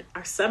 and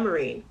our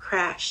submarine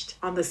crashed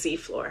on the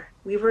seafloor.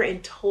 We were in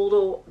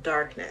total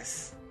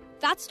darkness.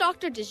 That's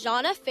Dr.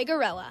 Dejana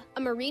Figueroa, a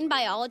marine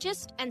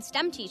biologist and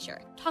STEM teacher,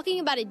 talking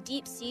about a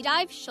deep sea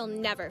dive she'll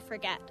never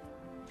forget.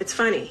 It's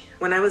funny.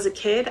 When I was a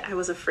kid, I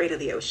was afraid of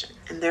the ocean.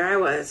 And there I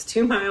was,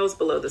 2 miles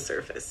below the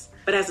surface.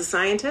 But as a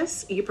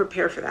scientist, you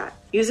prepare for that.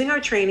 Using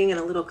our training and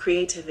a little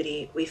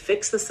creativity, we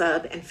fixed the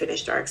sub and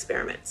finished our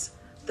experiments.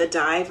 The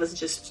dive was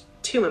just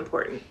too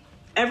important.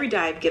 Every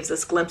dive gives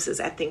us glimpses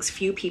at things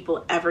few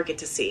people ever get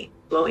to see.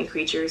 Glowing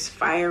creatures,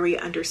 fiery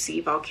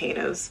undersea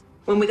volcanoes.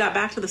 When we got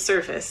back to the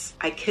surface,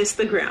 I kissed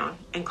the ground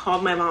and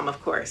called my mom,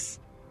 of course.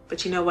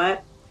 But you know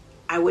what?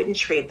 I wouldn't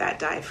trade that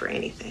dive for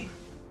anything.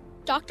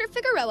 Dr.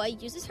 Figueroa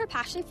uses her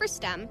passion for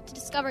STEM to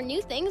discover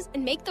new things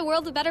and make the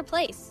world a better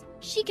place.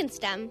 She can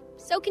STEM,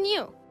 so can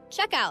you.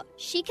 Check out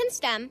She Can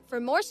STEM for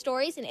more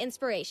stories and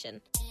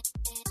inspiration.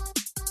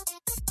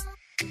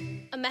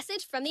 A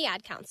message from the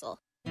Ad Council.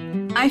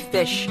 I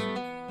fish.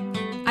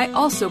 I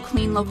also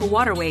clean local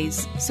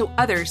waterways so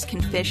others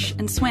can fish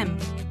and swim.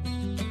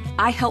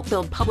 I help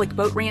build public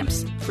boat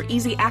ramps for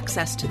easy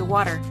access to the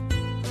water.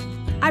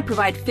 I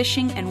provide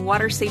fishing and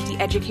water safety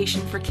education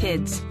for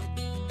kids.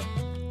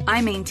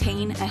 I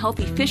maintain a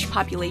healthy fish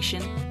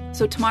population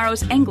so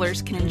tomorrow's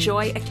anglers can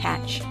enjoy a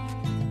catch.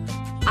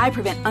 I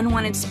prevent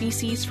unwanted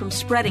species from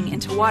spreading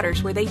into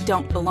waters where they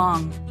don't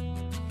belong.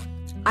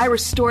 I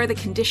restore the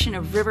condition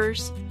of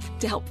rivers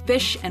to help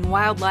fish and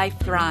wildlife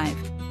thrive.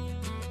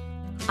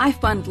 I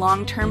fund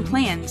long-term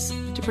plans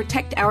to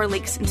protect our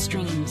lakes and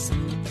streams.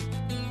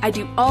 I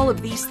do all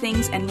of these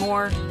things and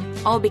more,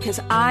 all because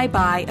I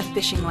buy a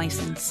fishing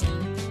license.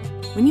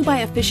 When you buy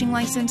a fishing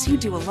license, you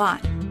do a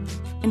lot.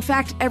 In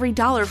fact, every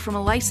dollar from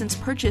a license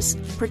purchase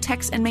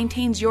protects and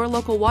maintains your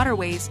local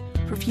waterways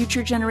for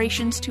future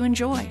generations to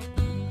enjoy.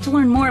 To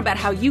learn more about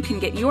how you can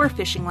get your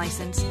fishing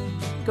license,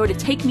 go to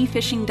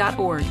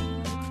takemefishing.org.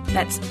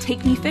 That's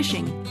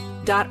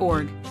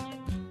takemefishing.org.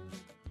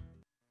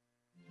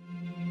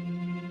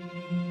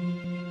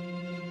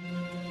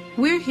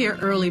 We're here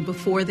early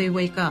before they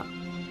wake up.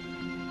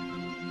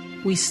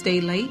 We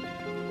stay late.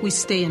 We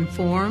stay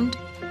informed.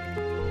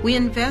 We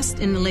invest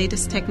in the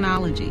latest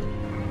technology.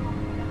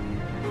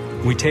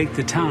 We take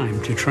the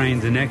time to train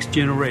the next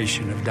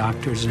generation of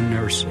doctors and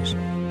nurses.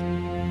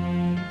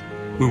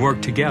 We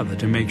work together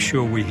to make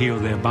sure we heal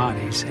their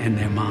bodies and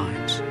their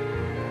minds.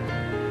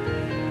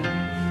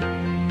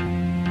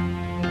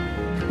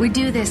 We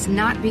do this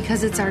not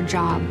because it's our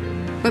job,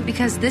 but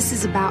because this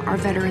is about our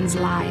veterans'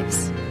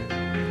 lives.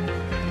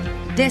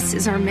 This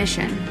is our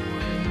mission.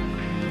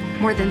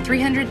 More than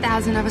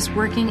 300,000 of us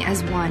working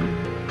as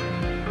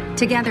one,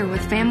 together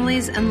with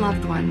families and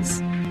loved ones.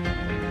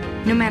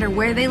 No matter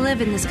where they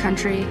live in this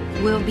country,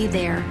 we'll be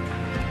there.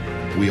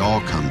 We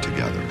all come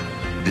together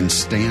and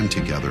stand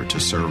together to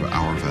serve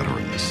our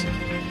veterans.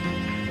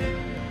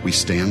 We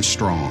stand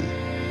strong,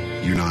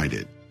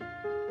 united.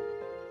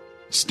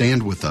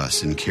 Stand with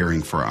us in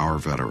caring for our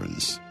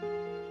veterans.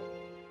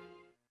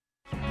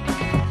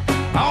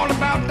 All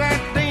about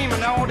that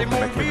demon, all the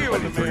Back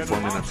everybody,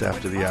 34 minutes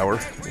after the hour.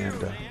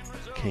 And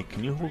Kate,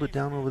 can you hold it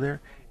down over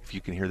there? If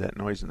you can hear that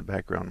noise in the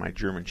background, my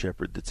German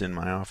Shepherd that's in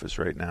my office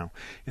right now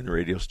in the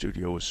radio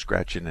studio was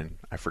scratching, and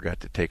I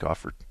forgot to take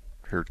off her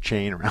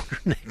chain around her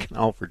neck, and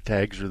all of her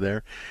tags are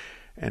there.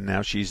 And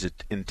now she's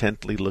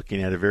intently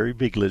looking at a very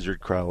big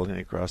lizard crawling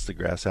across the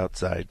grass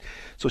outside.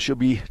 So she'll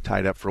be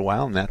tied up for a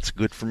while, and that's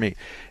good for me.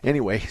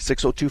 Anyway,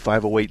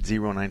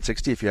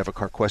 602-508-0960. If you have a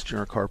car question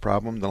or a car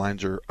problem, the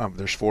lines are,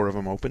 there's 4 of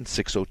them open,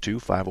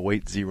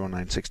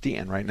 602-508-0960.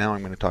 And right now I'm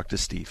going to talk to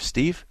Steve.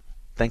 Steve,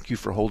 thank you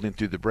for holding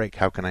through the break.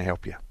 How can I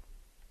help you?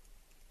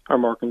 Hi,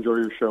 Mark. Enjoy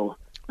your show.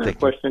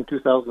 Question,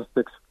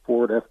 2006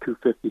 Ford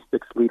F-250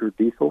 6-liter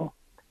diesel.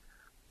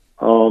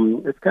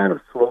 It's kind of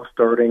slow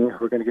starting.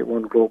 We're going to get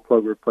one glow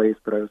plug replaced,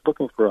 but I was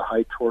looking for a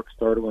high torque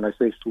starter. When I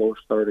say slow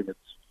starting, it's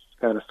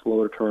kind of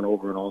slow to turn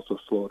over and also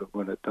slow to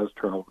when it does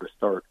turn over to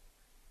start.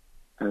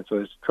 And so I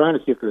was trying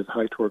to see if there's a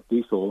high torque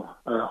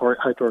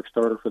high torque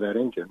starter for that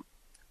engine.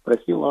 But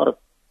I see a lot of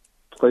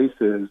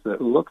places that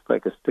it looks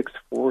like a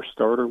 6.4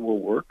 starter will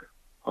work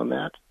on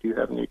that. Do you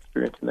have any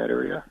experience in that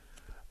area?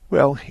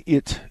 Well,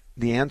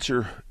 the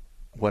answer,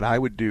 what I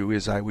would do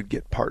is I would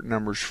get part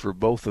numbers for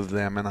both of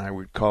them, and I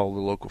would call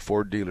the local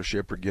Ford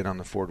dealership or get on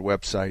the Ford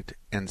website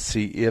and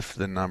see if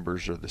the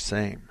numbers are the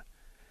same.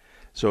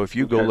 So if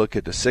you go look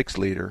at the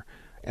 6-liter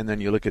and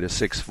then you look at a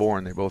 6.4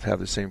 and they both have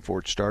the same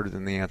Ford starter,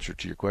 then the answer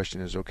to your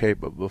question is okay.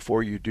 But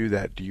before you do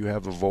that, do you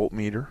have a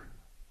voltmeter?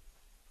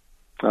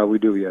 We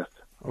do, yes.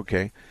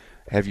 Okay.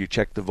 Have you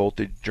checked the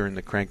voltage during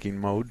the cranking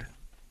mode?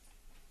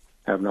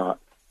 Have not.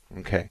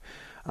 Okay.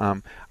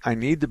 I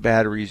need the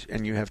batteries,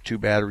 and you have 2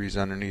 batteries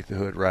underneath the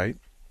hood, right?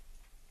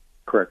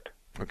 Correct.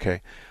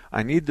 Okay.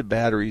 I need the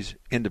batteries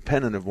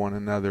independent of one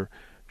another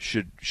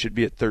should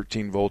be at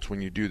 13 volts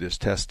when you do this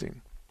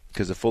testing,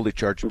 because a fully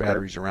charged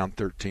battery is around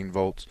 13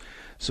 volts.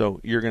 So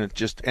you're going to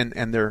just and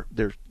they're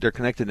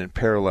connected in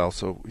parallel.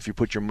 So if you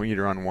put your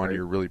meter on one,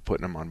 you're really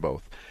putting them on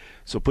both.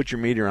 So put your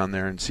meter on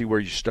there and see where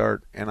you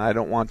start. And I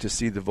don't want to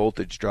see the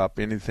voltage drop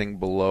anything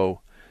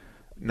below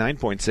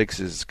 9.6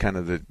 is kind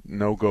of the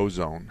no-go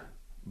zone.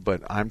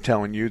 But I'm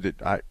telling you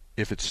that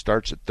if it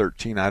starts at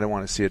 13, I don't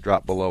want to see it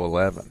drop below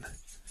 11.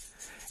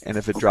 And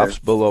if it drops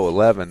below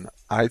 11,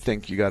 I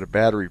think you got a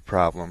battery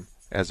problem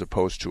as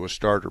opposed to a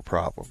starter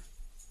problem.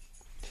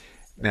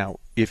 Now,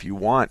 if you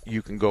want,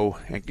 you can go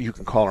and you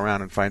can call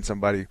around and find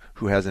somebody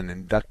who has an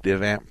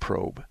inductive amp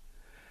probe,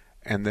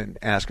 and then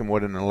ask them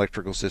what an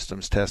electrical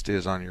systems test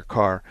is on your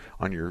car,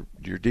 on your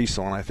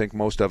diesel. And I think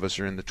most of us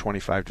are in the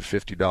 $25 to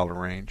 $50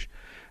 range.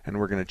 And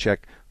we're going to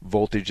check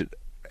voltage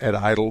at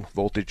idle,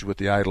 voltage with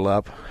the idle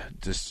up,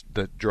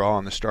 the draw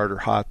on the starter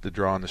hot, the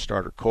draw on the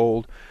starter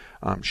cold,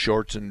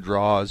 shorts and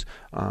draws,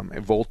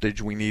 voltage.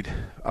 We need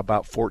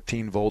about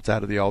 14 volts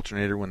out of the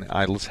alternator when the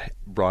idle's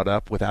brought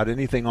up without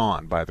anything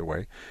on, by the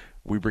way.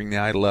 We bring the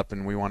idle up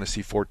and we want to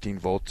see 14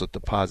 volts at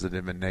the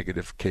positive and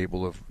negative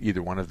cable of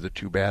either one of the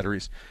 2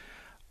 batteries.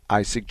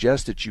 I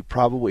suggest that you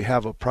probably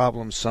have a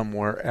problem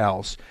somewhere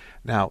else.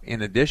 Now,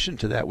 in addition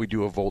to that, we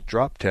do a volt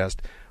drop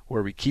test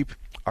where we keep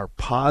our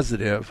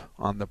positive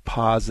on the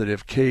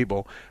positive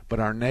cable, but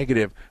our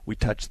negative, we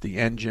touch the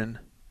engine,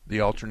 the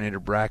alternator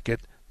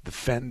bracket, the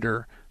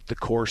fender, the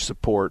core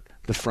support,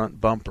 the front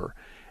bumper.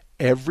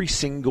 Every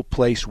single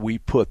place we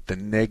put the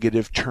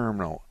negative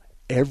terminal,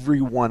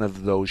 every one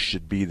of those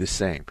should be the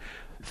same.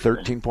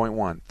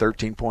 13.1,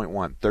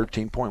 13.1,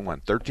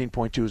 13.1,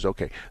 13.2 is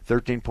okay,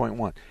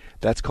 13.1.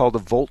 That's called a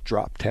volt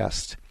drop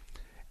test.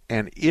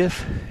 And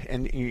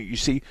you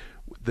see,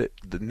 the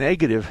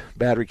negative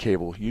battery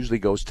cable usually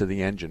goes to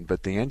the engine,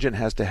 but the engine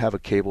has to have a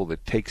cable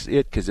that takes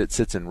it, because it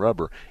sits in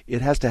rubber.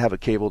 It has to have a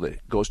cable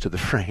that goes to the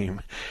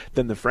frame.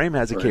 Then the frame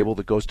has a cable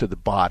that goes to the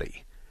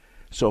body.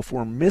 So if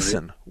we're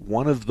missing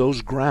one of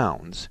those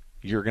grounds,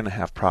 you're going to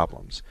have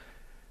problems.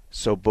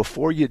 So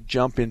before you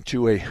jump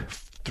into a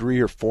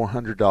 $300 or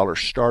 $400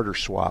 starter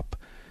swap,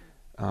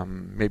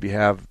 maybe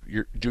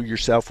do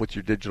yourself with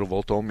your digital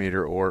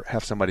voltometer, or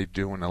have somebody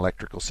do an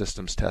electrical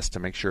systems test to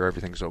make sure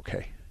everything's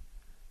okay.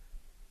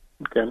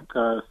 Okay.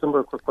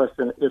 Similar quick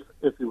question.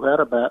 If you had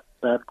a bad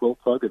glow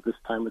plug at this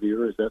time of the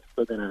year, is that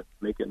still going to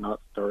make it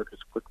not start as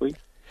quickly?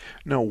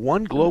 No,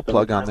 one glow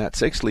plug on that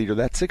 6-liter.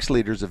 That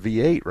 6-liter is a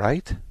V8,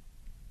 right?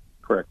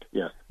 Correct,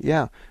 yes.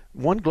 Yeah.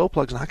 One glow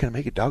plug's not going to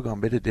make a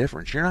doggone bit of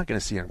difference. You're not going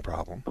to see any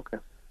problem. Okay.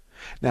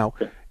 Now,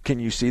 can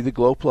you see the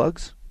glow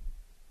plugs?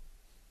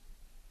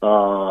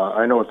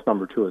 I know it's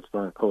number 2. It's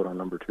throwing a code on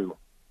number 2.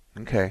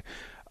 Okay.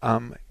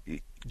 Do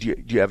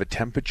you have a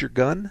temperature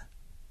gun?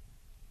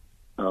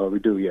 We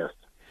do, yes.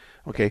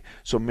 Okay.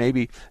 So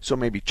maybe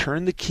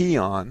turn the key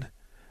on,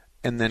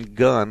 and then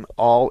gun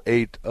all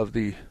 8 of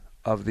the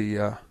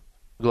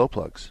glow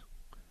plugs.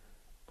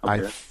 Okay.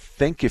 I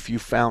think if you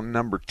found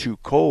number 2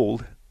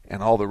 cold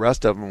and all the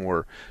rest of them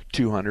were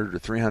 200 or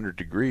 300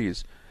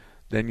 degrees,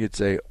 then you'd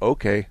say,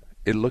 okay,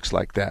 it looks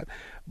like that.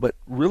 But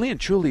really and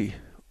truly,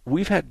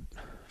 we've had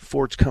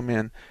Fords come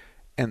in,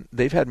 and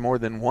they've had more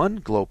than one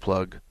glow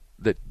plug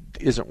that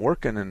isn't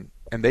working, and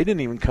they didn't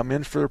even come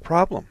in for a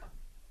problem.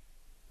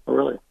 Oh,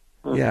 really?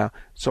 Oh. Yeah.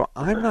 So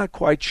I'm not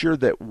quite sure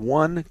that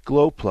one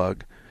glow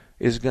plug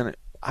is going to...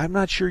 I'm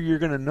not sure you're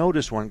going to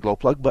notice one glow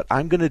plug, but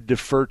I'm going to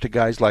defer to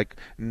guys like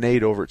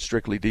Nate over at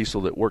Strictly Diesel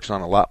that works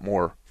on a lot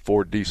more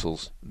Ford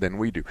diesels than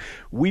we do.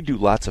 We do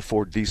lots of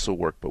Ford diesel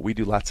work, but we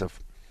do lots of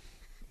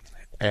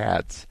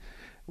ads.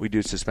 We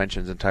do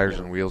suspensions and tires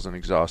and wheels and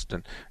exhaust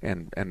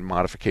and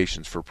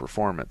modifications for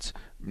performance,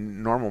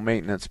 normal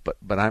maintenance. But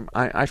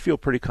I feel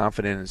pretty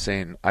confident in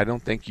saying I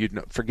don't think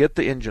you'd forget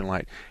the engine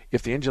light.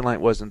 If the engine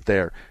light wasn't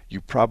there, you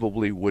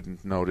probably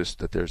wouldn't notice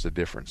that there's a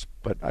difference.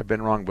 But I've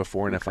been wrong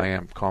before, and if I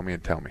am, call me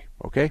and tell me.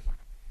 Okay?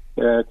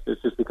 Yeah,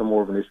 it's just become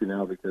more of an issue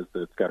now because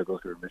it's got to go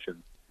through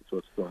emissions, so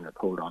it's throwing a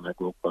code on that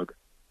glow plug.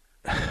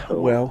 So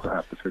well, I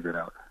have to figure it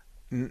out.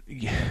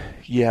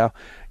 Yeah,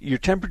 your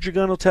temperature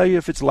gun will tell you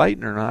if it's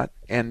lighting or not,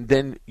 and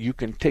then you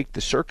can take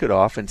the circuit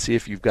off and see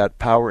if you've got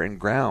power and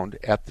ground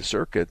at the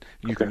circuit.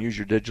 You can use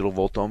your digital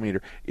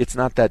voltometer. It's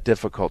not that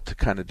difficult to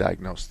kind of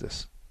diagnose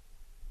this.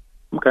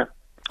 Okay.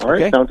 All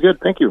right, sounds good.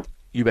 Thank you.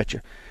 You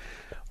betcha.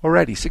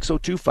 Alrighty,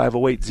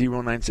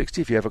 602-508-0960.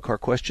 If you have a car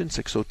question,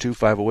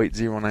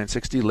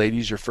 602-508-0960.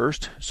 Ladies, you're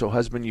first. So,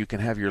 husband, you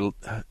can have you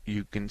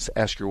can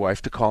ask your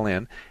wife to call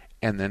in.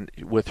 And then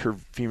with her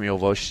female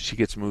voice, she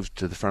gets moved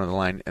to the front of the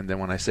line. And then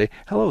when I say,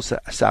 hello,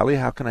 Sally,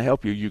 how can I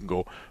help you? You can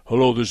go,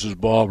 hello, this is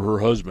Bob, her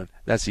husband.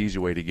 That's the easy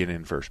way to get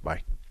in first.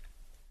 Bye.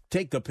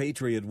 Take the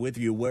Patriot with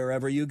you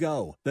wherever you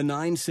go. The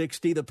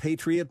 960 The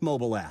Patriot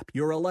mobile app,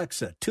 your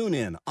Alexa,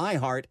 TuneIn,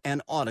 iHeart,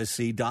 and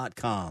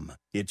Odyssey.com.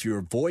 It's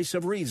your voice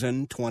of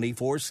reason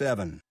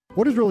 24/7.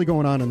 What is really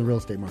going on in the real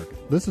estate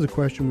market? This is a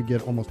question we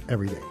get almost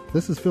every day.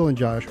 This is Phil and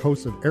Josh,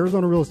 hosts of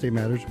Arizona Real Estate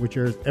Matters, which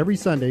airs every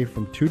Sunday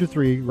from 2 to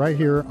 3 right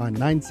here on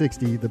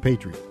 960 The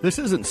Patriot. This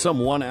isn't some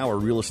 1-hour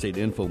real estate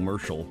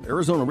infomercial.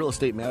 Arizona Real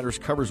Estate Matters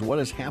covers what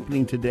is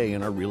happening today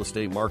in our real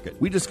estate market.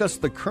 We discuss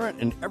the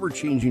current and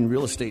ever-changing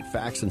real estate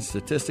facts and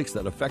statistics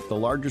that affect the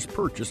largest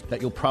purchase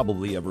that you'll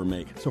probably ever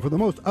make. So for the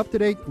most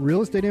up-to-date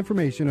real estate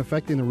information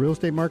affecting the real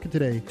estate market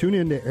today, tune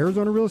in to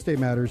Arizona Real Estate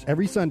Matters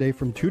every Sunday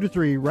from 2 to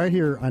 3 right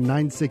here on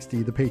 960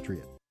 The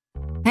Patriot.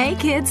 Hey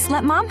kids,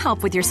 let mom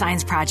help with your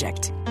science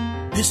project.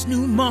 This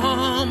new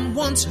mom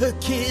wants her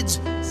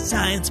kids'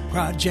 science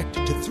project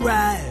to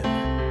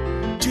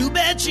thrive. Too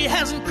bad she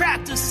hasn't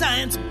cracked a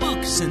science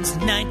book since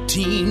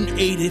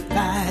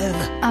 1985.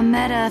 A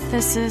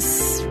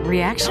metathesis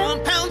reaction?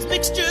 Compounds,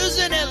 mixtures,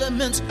 and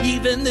elements.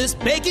 Even this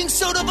baking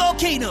soda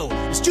volcano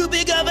is too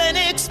big of an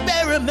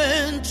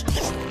experiment.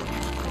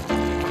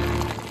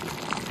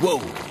 Whoa.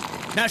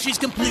 Now she's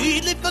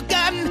completely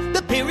forgotten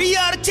the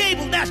periodic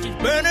table. Now she's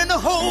burning a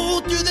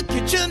hole through the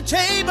kitchen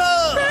table.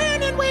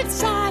 Burning with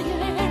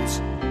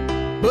science.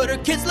 But her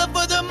kids' love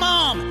for their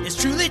mom is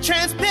truly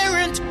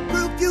transparent.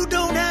 Proof you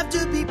don't have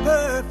to be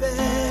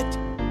perfect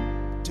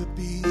to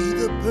be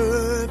the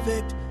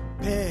perfect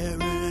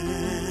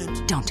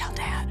parent. Don't tell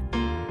Dad.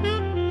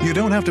 You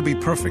don't have to be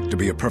perfect to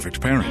be a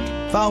perfect parent.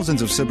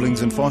 Thousands of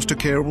siblings in foster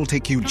care will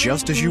take you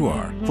just as you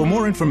are. For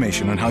more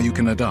information on how you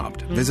can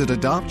adopt, visit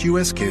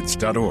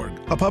adoptuskids.org.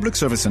 A public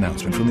service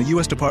announcement from the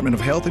U.S. Department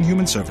of Health and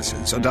Human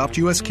Services, Adopt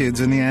U.S. Kids,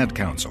 and the Ad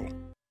Council.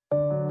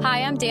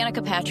 Hi, I'm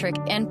Danica Patrick,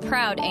 and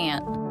proud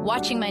aunt.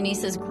 Watching my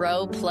nieces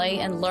grow, play,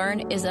 and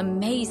learn is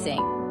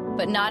amazing.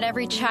 But not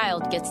every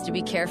child gets to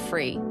be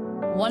carefree.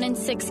 1 in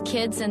 6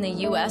 kids in the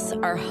U.S.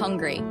 are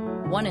hungry.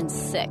 1 in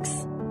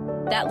 6.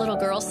 That little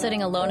girl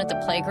sitting alone at the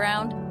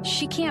playground,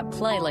 she can't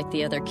play like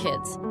the other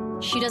kids.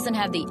 She doesn't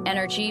have the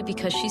energy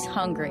because she's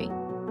hungry.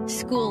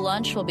 School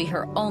lunch will be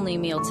her only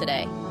meal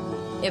today.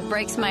 It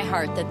breaks my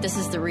heart that this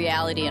is the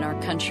reality in our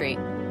country,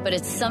 but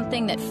it's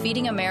something that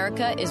Feeding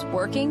America is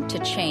working to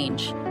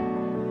change.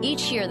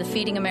 Each year, the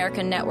Feeding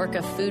America network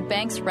of food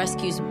banks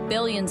rescues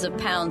billions of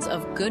pounds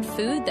of good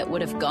food that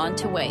would have gone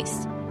to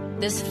waste.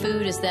 This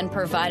food is then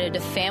provided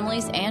to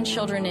families and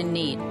children in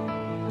need.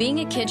 Being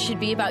a kid should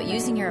be about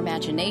using your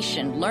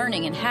imagination,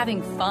 learning, and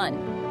having fun.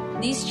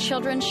 These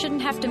children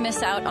shouldn't have to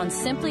miss out on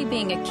simply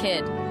being a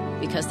kid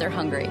because they're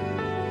hungry.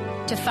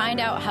 To find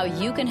out how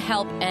you can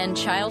help end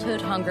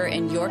childhood hunger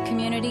in your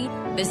community,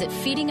 visit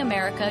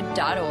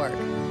feedingamerica.org.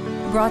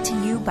 Brought to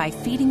you by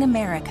Feeding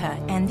America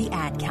and the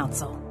Ad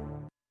Council.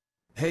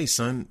 Hey,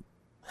 son.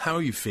 How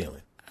are you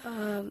feeling?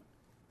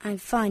 I'm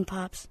fine,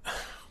 Pops.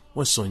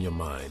 What's on your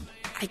mind?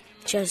 I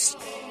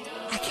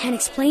can't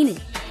explain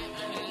it.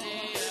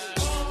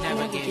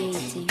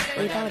 navigating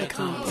without a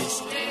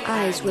compass.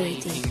 Eyes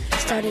waiting,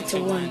 started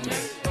to wonder.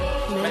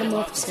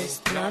 Metamorphosis,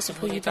 the loss of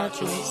who you thought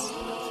you was.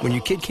 When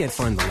your kid can't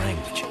find the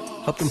language,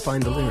 help them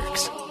find the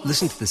lyrics.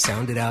 Listen to the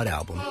Sound It Out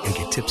album and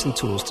get tips and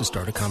tools to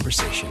start a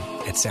conversation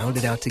at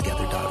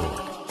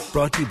sounditouttogether.org.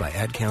 Brought to you by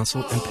Ad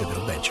Council and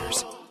Pivotal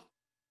Ventures.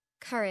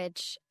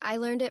 Courage. I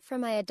learned it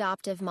from my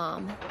adoptive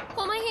mom.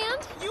 Hold my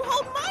hand. You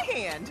hold my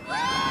hand.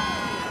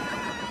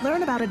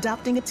 Learn about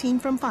adopting a teen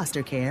from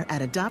foster care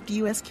at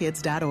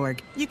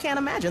adoptuskids.org. You can't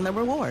imagine the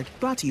reward.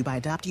 Brought to you by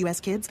Adopt U.S.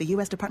 Kids, the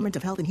U.S. Department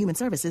of Health and Human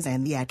Services,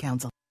 and the Ad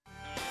Council.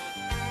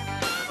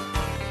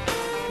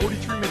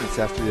 43 minutes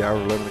after the hour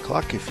of 11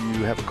 o'clock. If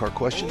you have a car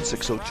question,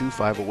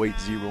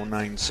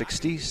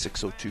 602-508-0960,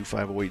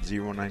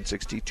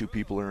 602-508-0960. Two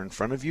people are in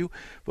front of you.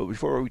 But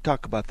before we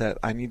talk about that,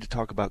 I need to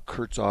talk about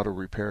Kurt's Auto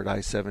Repair at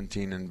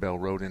I-17 and Bell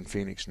Road in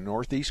Phoenix.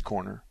 Northeast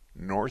corner,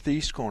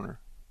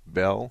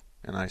 Bell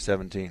and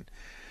I-17.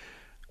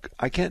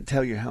 I can't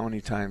tell you how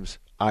many times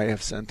I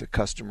have sent a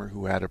customer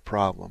who had a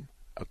problem,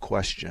 a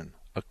question,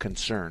 a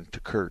concern to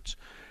Kurt's.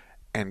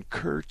 And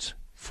Kurt's,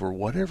 for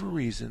whatever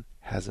reason,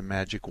 has a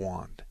magic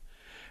wand.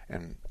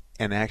 And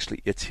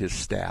actually, it's his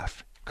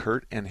staff.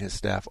 Kurt and his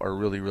staff are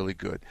really, really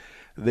good.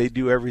 They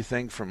do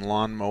everything from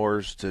lawn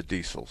mowers to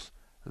diesels.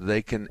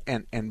 They can,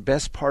 and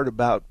best part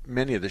about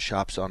many of the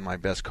shops on my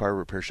best car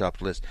repair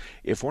shop list,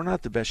 if we're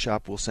not the best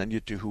shop, we'll send you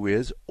to who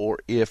is, or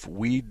if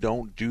we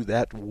don't do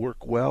that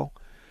work well,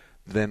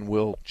 then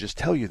we'll just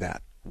tell you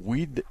that.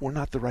 We're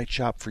not the right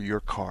shop for your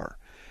car.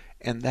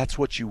 And that's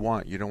what you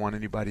want. You don't want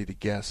anybody to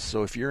guess.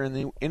 So if you're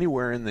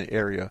anywhere in the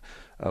area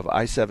of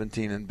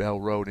I-17 and Bell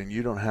Road and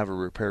you don't have a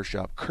repair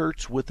shop,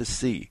 Kurt's with a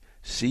C,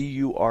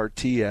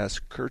 C-U-R-T-S,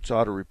 Kurt's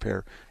Auto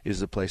Repair is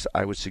the place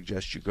I would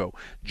suggest you go.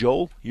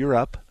 Joel, you're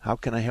up. How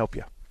can I help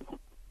you?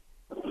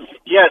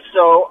 Yes,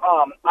 so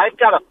I've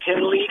got a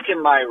pin leak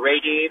in my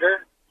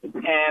radiator,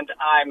 and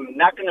I'm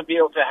not going to be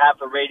able to have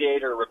the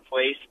radiator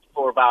replaced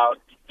for about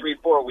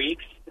 3-4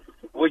 weeks.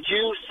 Would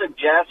you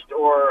suggest,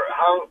 or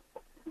how...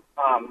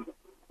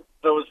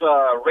 those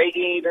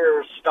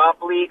radiator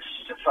stop leaks,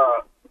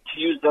 to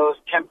use those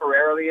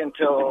temporarily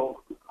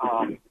until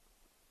I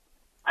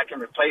can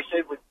replace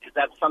it? Is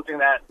that something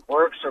that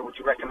works, or would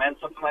you recommend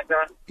something like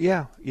that?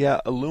 Yeah.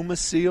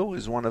 Alumaseal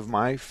is one of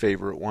my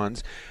favorite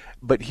ones.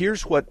 But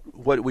here's what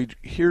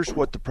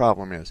the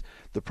problem is.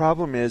 The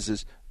problem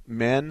is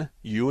men,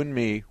 you and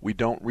me, we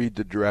don't read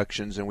the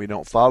directions and we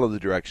don't follow the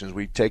directions.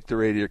 We take the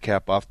radiator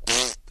cap off,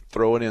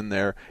 throw it in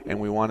there, and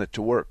we want it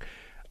to work.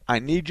 I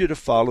need you to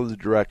follow the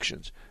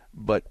directions,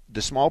 but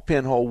the small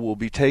pinhole will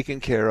be taken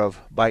care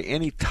of by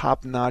any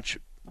top-notch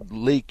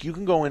leak. You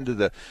can go into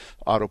the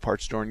auto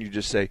parts store and you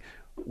just say,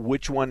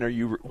 which one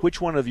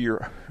of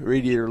your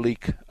radiator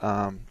leak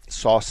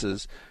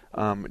sauces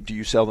do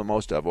you sell the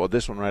most of? Well,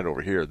 this one right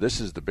over here.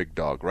 This is the big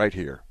dog right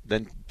here.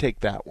 Then take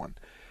that one.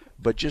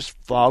 But just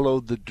follow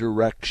the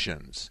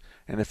directions.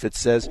 And if it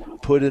says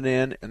put it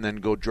in and then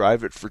go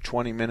drive it for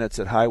 20 minutes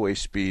at highway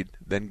speed,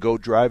 then go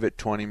drive it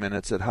 20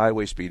 minutes at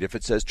highway speed. If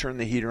it says turn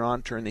the heater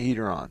on, turn the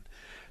heater on.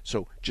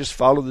 So just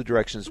follow the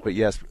directions. But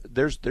yes,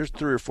 there's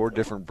 3 or 4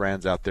 different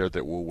brands out there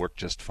that will work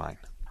just fine.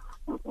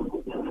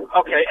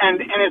 Okay,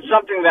 and it's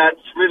something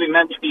that's really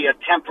meant to be a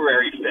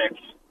temporary fix,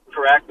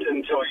 correct?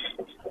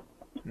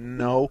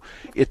 No,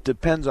 it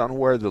depends on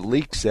where the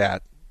leak's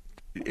at,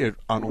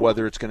 on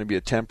whether it's going to be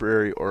a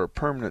temporary or a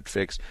permanent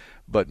fix.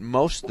 But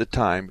most of the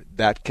time,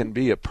 that can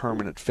be a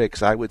permanent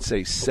fix. I would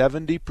say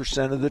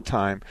 70% of the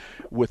time,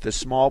 with a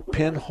small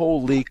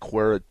pinhole leak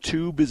where a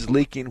tube is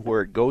leaking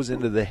where it goes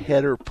into the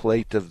header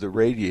plate of the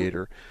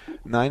radiator,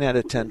 9 out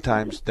of 10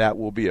 times that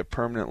will be a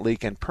permanent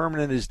leak. And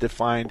permanent is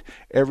defined,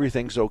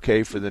 everything's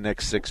okay for the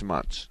next 6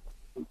 months.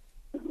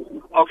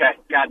 Okay,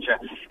 gotcha.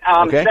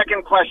 Okay.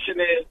 Second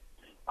question is,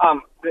 I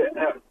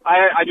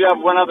do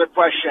have one other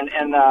question,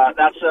 and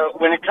that's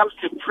when it comes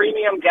to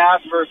premium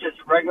gas versus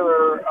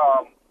regular,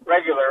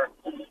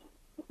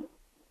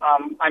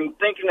 I'm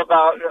thinking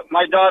about,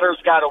 my daughter's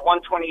got a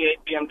 128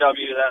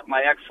 BMW that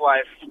my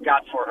ex-wife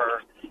got for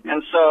her,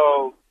 and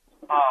so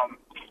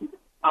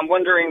I'm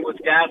wondering, with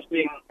gas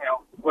being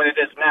what it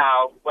is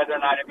now, whether or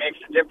not it makes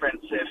a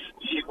difference if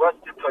she was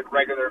to put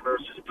regular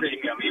versus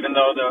premium, even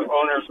though the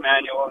owner's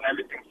manual and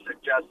everything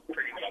suggests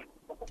premium.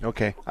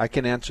 Okay, I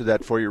can answer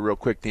that for you real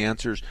quick. The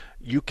answer is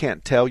you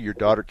can't tell, your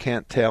daughter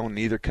can't tell,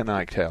 neither can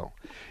I tell.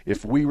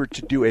 If we were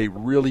to do a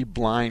really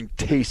blind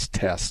taste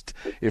test,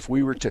 if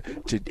we were to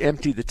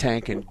empty the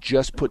tank and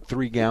just put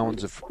 3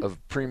 gallons of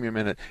premium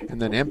in it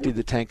and then empty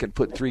the tank and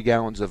put 3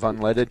 gallons of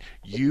unleaded,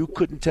 you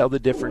couldn't tell the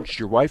difference,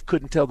 your wife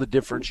couldn't tell the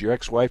difference, your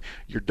ex-wife,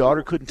 your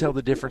daughter couldn't tell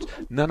the difference,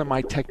 none of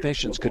my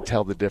technicians could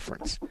tell the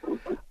difference.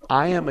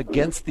 I am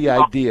against the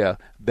idea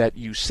that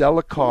you sell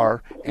a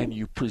car and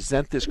you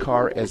present this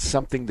car as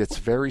something that's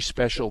very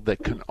special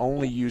that can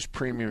only use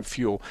premium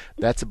fuel.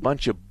 That's a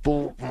bunch of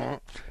bull,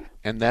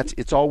 and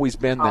it's always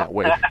been that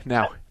way.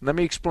 Now, let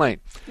me explain.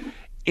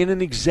 In an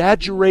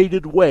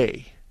exaggerated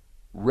way,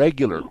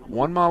 regular,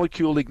 1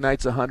 molecule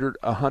ignites 100,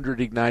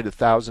 100 ignite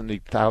 1,000,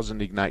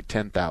 1,000 ignite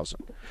 10,000.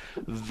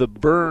 The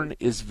burn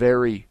is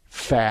very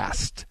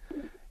fast.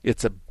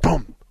 It's a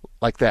boom,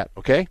 like that,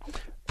 okay?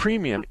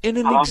 Premium, in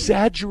an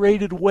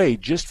exaggerated way,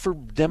 just for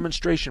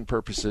demonstration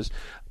purposes,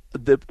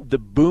 the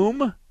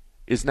boom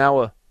is now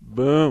a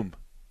boom.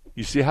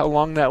 You see how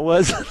long that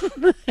was?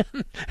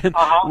 And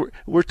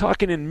we're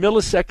talking in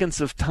milliseconds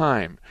of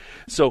time.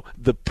 So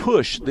the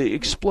push, the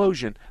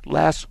explosion,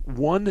 lasts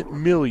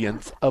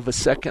 1/1,000,000th of a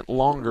second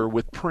longer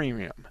with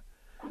premium.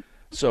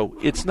 So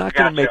it's not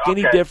going to make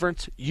any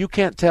difference. You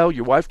can't tell.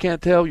 Your wife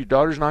can't tell. Your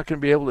daughter's not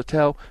going to be able to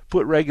tell.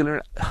 Put regular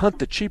in. Hunt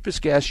the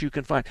cheapest gas you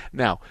can find.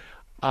 Now,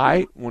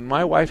 when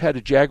my wife had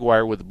a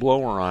Jaguar with a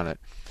blower on it,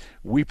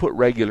 we put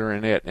regular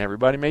in it, and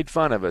everybody made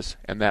fun of us,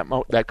 and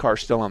that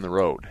car's still on the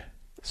road.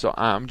 So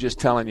I'm just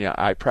telling you,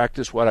 I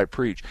practice what I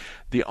preach.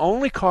 The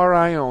only car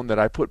I own that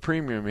I put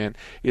premium in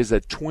is a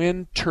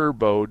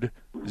twin-turboed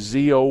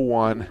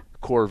Z01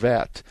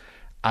 Corvette.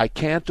 I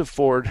can't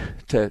afford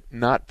to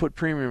not put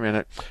premium in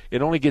it.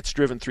 It only gets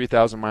driven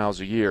 3,000 miles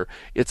a year.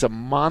 It's a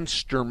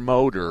monster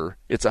motor.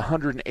 It's a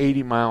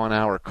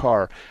 180-mile-an-hour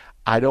car.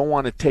 I don't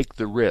want to take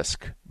the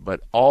risk,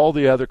 but all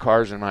the other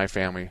cars in my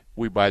family,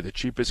 we buy the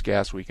cheapest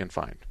gas we can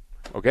find.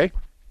 Okay?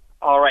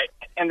 All right.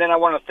 And then I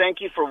want to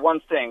thank you for one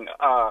thing.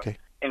 Okay.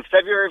 In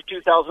February of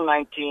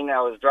 2019, I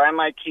was driving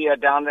my Kia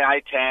down the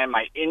I-10.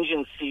 My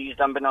engine seized,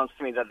 unbeknownst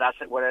to me, that's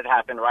what had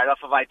happened right off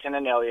of I-10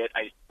 and Elliott.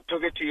 I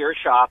took it to your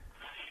shop,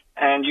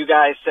 and you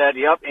guys said,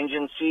 yep,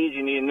 engine seized,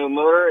 you need a new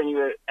motor,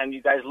 and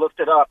you guys looked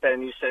it up,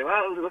 and you said,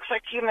 well, it looks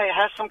like Kia may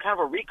have some kind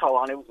of a recall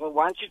on it. Well,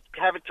 why don't you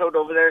have it towed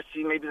over there,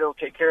 see maybe they'll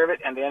take care of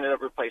it, and they ended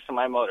up replacing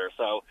my motor.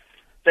 So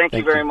thank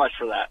you very much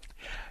for that.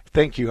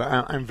 Thank you.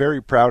 I'm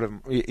very proud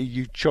of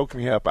you. Choke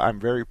me up. I'm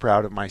very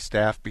proud of my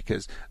staff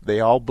because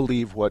they all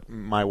believe what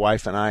my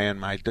wife and I and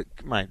my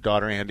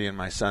daughter Andy and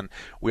my son,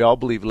 we all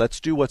believe let's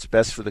do what's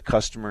best for the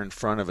customer in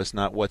front of us,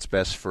 not what's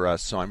best for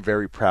us. So I'm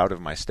very proud of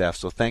my staff.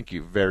 So thank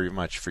you very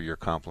much for your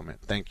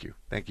compliment. Thank you.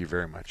 Thank you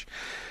very much.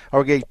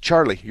 Okay,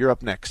 Charlie, you're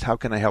up next. How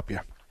can I help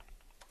you?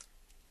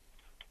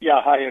 Yeah,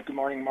 hi. Good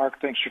morning,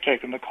 Mark. Thanks for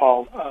taking the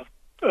call.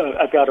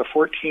 I've got a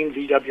 14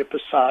 VW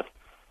Passat,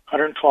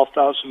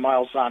 112,000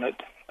 miles on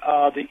it.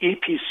 The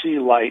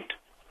EPC light,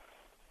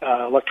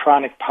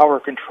 electronic power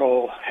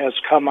control, has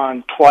come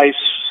on twice,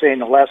 say in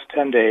the last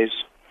 10 days.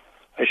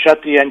 I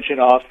shut the engine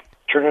off,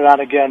 turn it on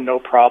again, no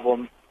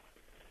problem.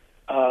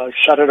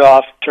 Shut it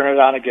off, turn it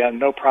on again,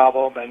 no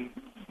problem. And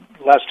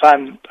last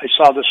time I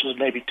saw this was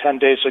maybe 10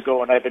 days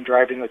ago, and I've been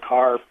driving the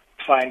car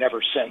fine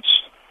ever since.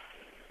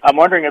 I'm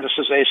wondering if this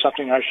is A,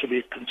 something I should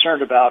be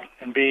concerned about,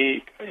 and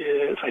B,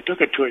 if I took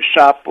it to a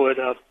shop, would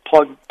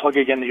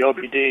plugging in the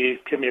OBD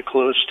give me a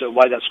clue as to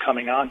why that's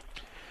coming on?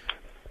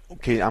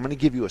 Okay, I'm going to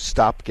give you a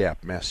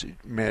stopgap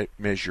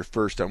measure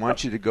first. I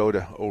want you to go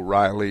to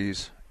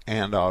O'Reilly's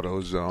and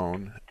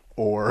AutoZone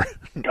or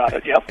Got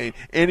it, yep.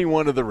 any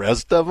one of the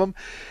rest of them,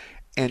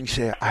 and you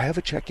say, I have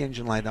a check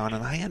engine light on,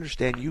 and I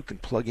understand you can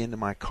plug into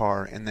my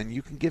car, and then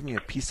you can give me a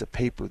piece of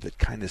paper that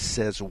kind of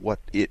says what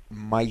it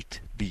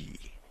might be.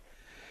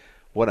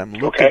 What I'm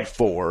looking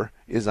for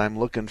is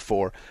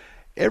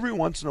every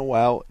once in a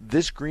while,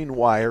 this green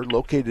wire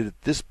located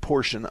at this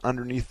portion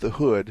underneath the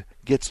hood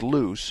gets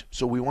loose.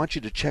 So we want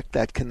you to check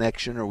that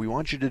connection, or we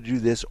want you to do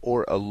this,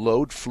 or a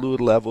low fluid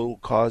level will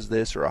cause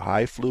this, or a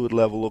high fluid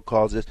level will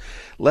cause this.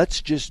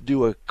 Let's just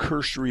do a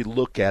cursory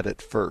look at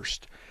it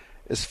first.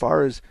 As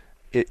far as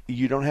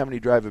you don't have any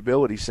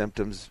drivability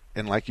symptoms,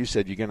 and like you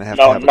said, you're going to have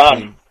a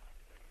clean.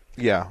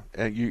 Yeah,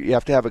 you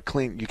have to have a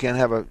clean. You can't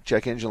have a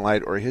check engine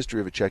light or a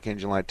history of a check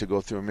engine light to go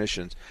through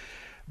emissions.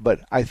 But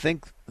I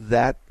think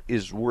that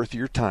is worth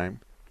your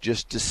time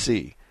just to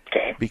see.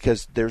 Okay.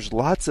 Because there's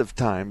lots of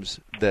times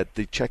that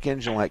the check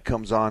engine light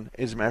comes on.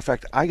 As a matter of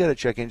fact, I got a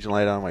check engine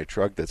light on my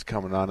truck that's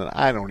coming on, and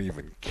I don't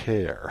even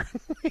care.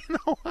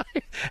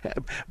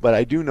 But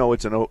I do know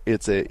it's a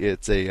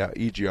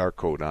EGR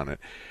code on it,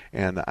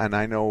 and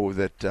I know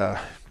that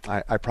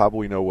I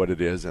probably know what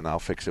it is, and I'll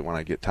fix it when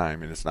I get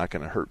time, and it's not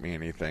going to hurt me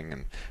anything,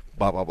 and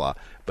blah blah blah.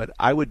 But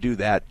I would do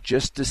that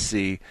just to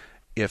see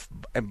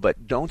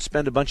but don't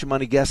spend a bunch of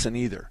money guessing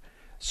either.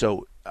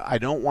 So I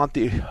don't want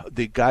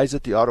the guys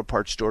at the auto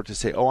parts store to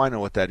say, oh, I know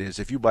what that is.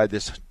 If you buy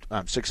this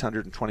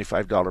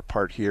 $625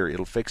 part here,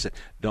 it'll fix it.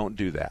 Don't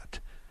do that.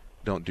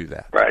 Don't do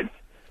that. Right.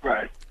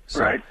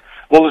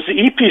 Well, is the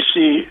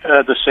EPC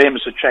the same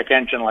as a check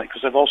engine light?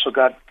 Because I've also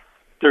got,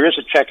 there is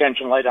a check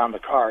engine light on the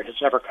car.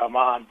 It's never come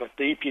on, but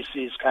the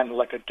EPC is kind of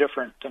like a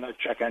different than a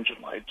check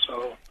engine light.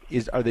 So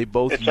are they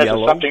both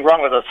yellow? There's something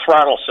wrong with the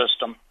throttle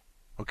system.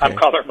 Okay. I'm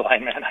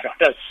colorblind, man.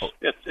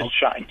 It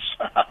shines.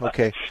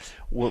 Okay.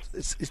 Well,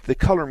 the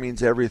color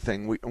means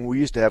everything. We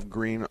used to have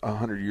green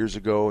 100 years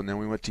ago, and then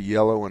we went to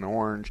yellow and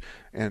orange,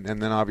 and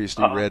then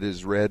obviously red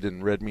is red,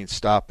 and red means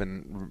stop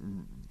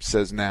and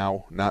says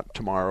now, not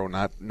tomorrow,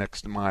 not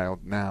next mile,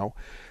 now.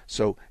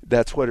 So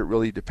that's what it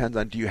really depends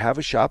on. Do you have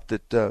a shop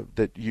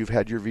that you've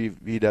had your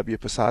VW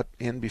Passat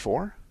in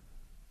before?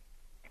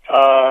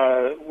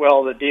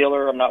 Well, the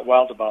dealer, I'm not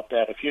wild about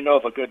that. If you know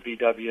of a good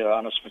VW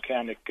honest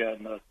mechanic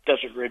in the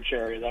Desert Ridge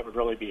area, that would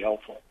really be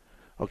helpful.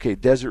 Okay,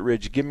 Desert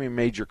Ridge, give me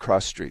major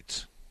cross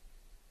streets.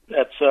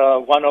 That's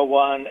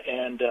 101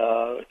 and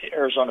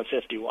Arizona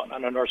 51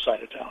 on the north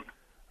side of town.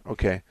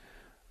 Okay.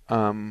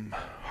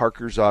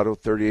 Harker's Auto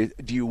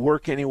 38. Do you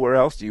work anywhere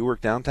else? Do you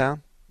work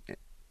downtown?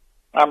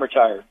 I'm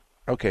retired.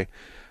 Okay.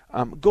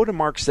 Go to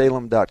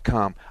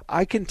marksalem.com.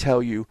 I can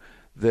tell you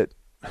that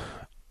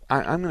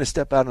I'm going to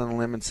step out on a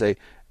limb and say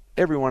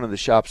every one of the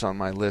shops on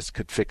my list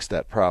could fix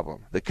that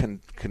problem, that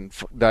can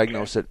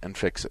diagnose it and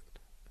fix it.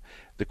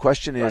 The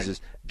question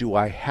is do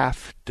I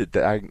have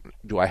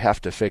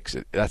to fix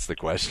it? That's the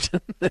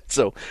question.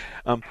 So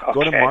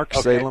go to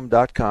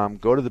marksalem.com,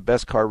 go to the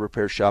Best Car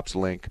Repair Shops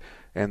link,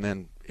 and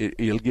then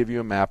it'll give you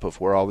a map of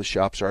where all the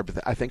shops are. But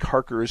I think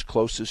Harker is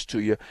closest to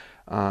you.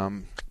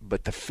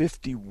 But the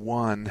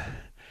 51,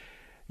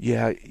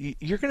 yeah,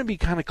 you're going to be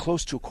kind of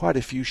close to quite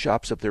a few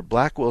shops up there.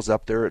 Blackwell's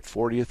up there at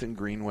 40th and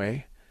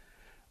Greenway.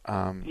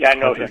 I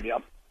know him,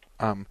 yep.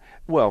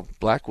 Well,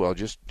 Blackwell,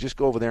 just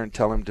go over there and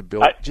tell him to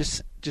bill.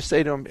 Just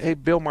say to him, "Hey,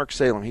 Bill Mark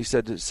Salem." He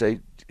said to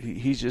say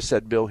he just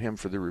said bill him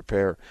for the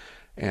repair,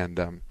 and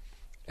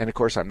of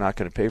course I'm not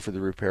going to pay for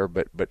the repair,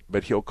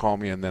 but he'll call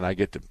me and then I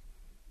get to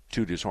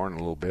toot his horn a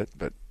little bit.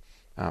 But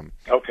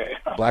okay,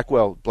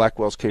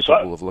 Blackwell's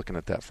capable of looking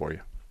at that for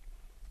you.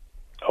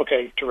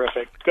 Okay,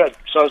 terrific, good.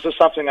 So is this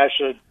something I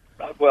should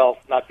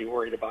not be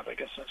worried about? I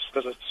guess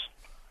because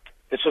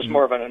it's just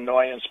more of an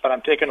annoyance. But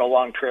I'm taking a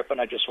long trip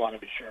and I just want to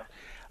be sure.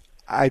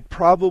 I'd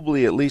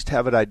probably at least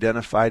have it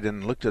identified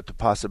and looked at the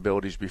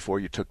possibilities before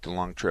you took the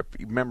long trip.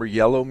 Remember,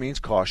 yellow means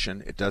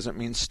caution. It doesn't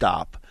mean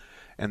stop.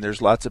 And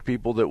there's lots of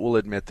people that will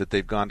admit that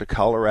they've gone to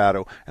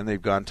Colorado and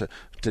they've gone to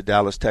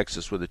Dallas,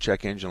 Texas with a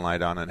check engine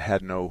light on and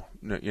had no,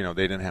 they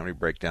didn't have any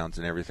breakdowns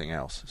and everything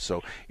else.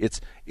 So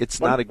it's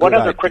not a good idea.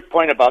 One other quick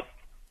point about.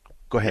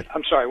 Go ahead.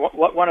 I'm sorry.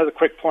 One other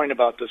quick point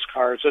about this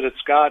car is that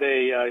it's got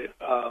a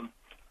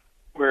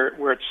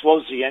where it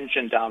slows the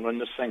engine down when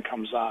this thing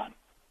comes on.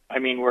 I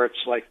mean, where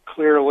it's like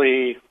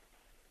clearly,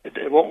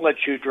 it won't let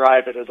you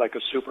drive it at like a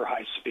super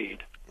high speed.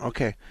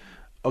 Okay.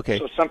 So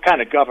it's some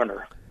kind of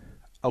governor.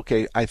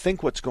 Okay, I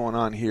think what's going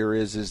on here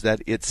is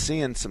that it's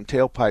seeing some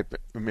tailpipe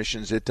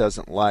emissions it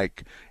doesn't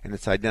like, and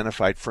it's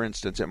identified, for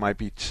instance, it might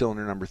be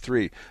cylinder number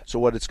 3. So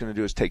what it's going to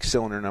do is take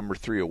cylinder number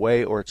 3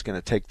 away, or it's going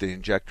to take the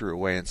injector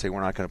away and say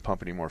we're not going to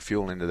pump any more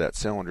fuel into that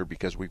cylinder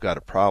because we've got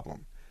a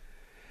problem.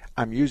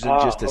 I'm using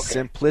just a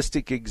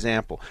simplistic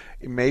example.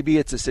 Maybe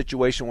it's a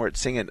situation where it's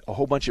seeing a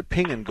whole bunch of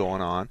pinging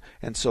going on,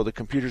 and so the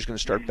computer's going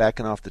to start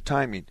backing off the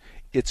timing.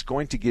 It's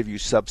going to give you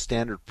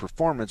substandard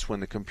performance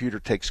when the computer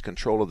takes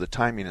control of the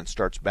timing and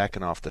starts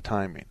backing off the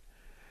timing.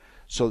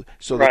 So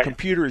the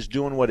computer is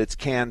doing what it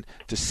can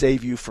to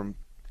save you from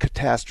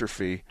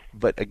catastrophe.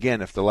 But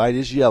again, if the light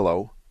is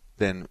yellow,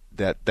 then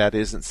that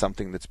isn't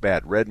something that's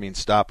bad. Red means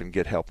stop and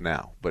get help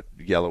now, but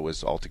yellow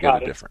is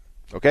altogether different.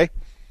 Okay?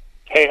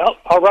 Hey,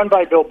 I'll run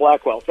by Bill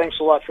Blackwell. Thanks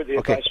a lot for the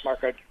advice, Mark.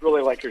 I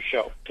really like your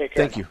show. Take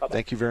care. Thank you. Bye-bye.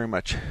 Thank you very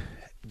much.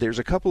 There's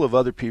a couple of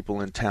other people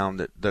in town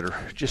that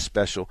are just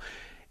special.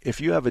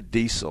 If you have a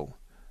diesel,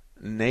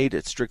 Nate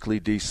at Strictly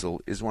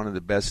Diesel is one of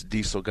the best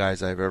diesel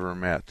guys I've ever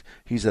met.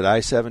 He's at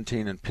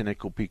I-17 and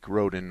Pinnacle Peak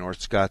Road in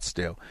North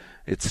Scottsdale.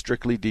 It's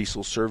Strictly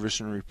Diesel service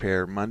and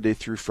repair Monday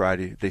through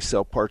Friday. They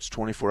sell parts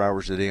 24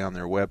 hours a day on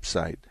their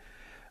website.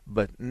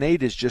 But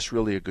Nate is just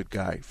really a good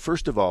guy.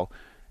 First of all,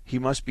 he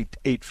must be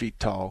 8 feet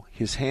tall.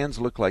 His hands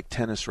look like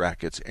tennis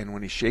rackets, and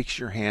when he shakes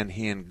your hand,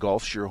 he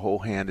engulfs your whole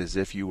hand as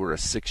if you were a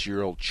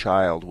 6-year-old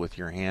child with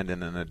your hand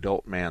in an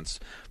adult man's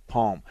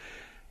palm.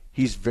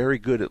 He's very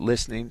good at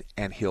listening,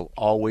 and he'll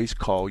always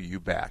call you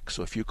back.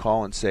 So if you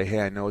call and say, hey,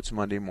 I know it's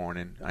Monday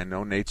morning, I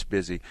know Nate's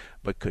busy,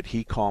 but could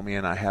he call me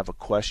and I have a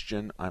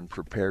question, I'm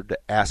prepared to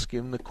ask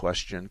him the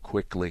question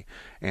quickly,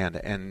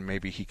 and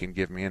maybe he can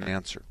give me an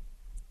answer.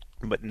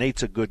 But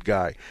Nate's a good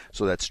guy,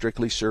 so that's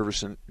Strictly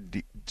Service and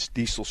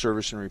Diesel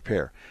Service and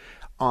Repair.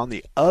 On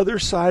the other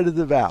side of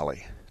the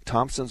valley,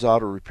 Thompson's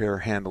Auto Repair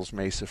handles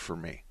Mesa for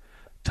me.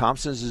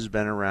 Thompson's has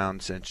been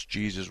around since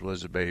Jesus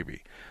was a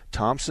baby.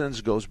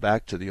 Thompson's goes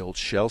back to the old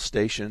Shell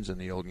stations and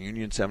the old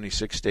Union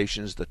 76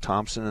 stations, the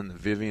Thompson and the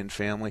Vivian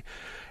family.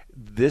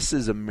 This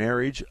is a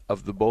marriage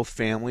of the both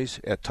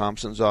families at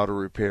Thompson's Auto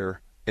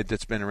Repair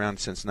that's been around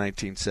since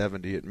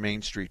 1970 at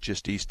Main Street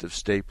just east of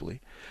Stapley.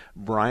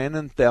 Brian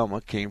and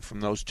Thelma came from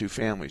those two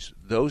families.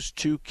 Those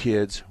two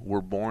kids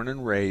were born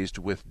and raised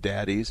with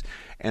daddies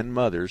and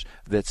mothers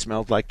that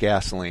smelled like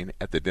gasoline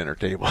at the dinner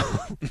table.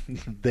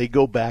 They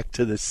go back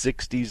to the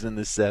 60s and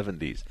the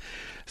 70s.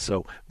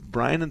 So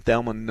Brian and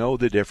Thelma know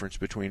the difference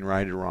between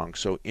right and wrong.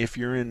 So if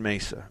you're in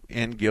Mesa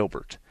and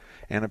Gilbert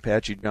and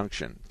Apache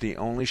Junction, the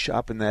only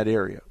shop in that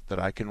area that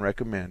I can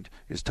recommend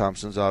is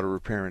Thompson's Auto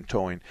Repair and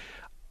Towing.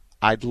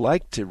 I'd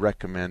like to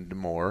recommend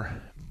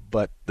more,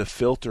 but the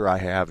filter I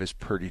have is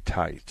pretty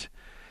tight,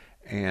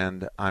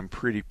 and I'm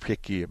pretty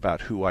picky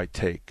about who I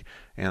take,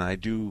 and I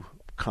do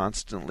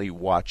constantly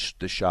watch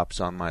the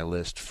shops on my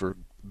list for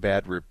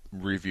bad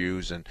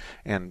reviews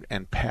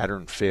and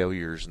pattern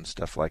failures and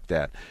stuff like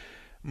that.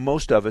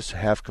 most of us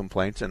have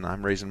complaints, and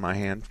I'm raising my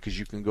hand because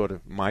you can go to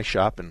my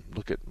shop and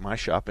look at my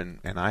shop, and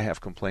I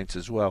have complaints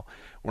as well.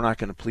 We're not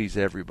going to please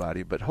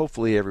everybody, but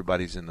hopefully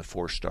everybody's in the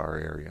 4-star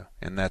area,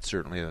 and that's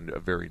certainly a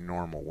very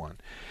normal one.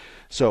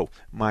 So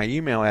my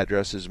email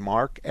address is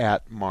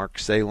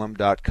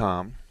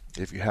mark@marksalem.com.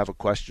 If you have a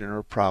question or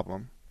a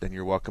problem, then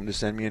you're welcome to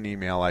send me an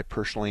email. I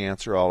personally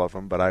answer all of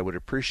them, but I would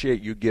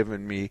appreciate you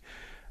giving me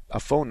a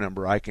phone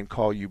number I can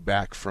call you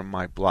back from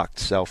my blocked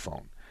cell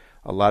phone.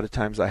 A lot of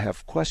times I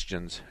have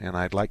questions, and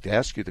I'd like to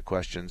ask you the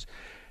questions,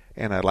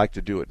 and I'd like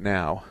to do it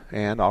now,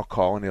 and I'll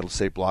call and it'll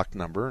say blocked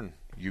number, and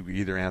you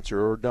either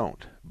answer or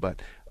don't,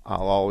 but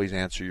I'll always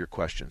answer your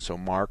questions. So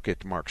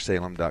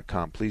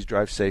mark@marksalem.com. Please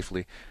drive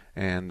safely,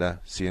 and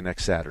see you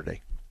next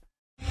Saturday.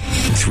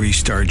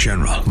 3-star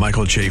General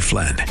Michael J.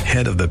 Flynn,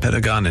 head of the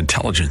Pentagon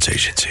Intelligence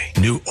Agency,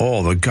 knew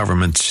all the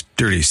government's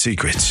dirty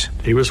secrets.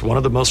 He was one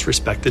of the most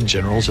respected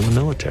generals in the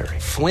military.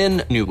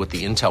 Flynn knew what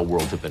the intel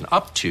world had been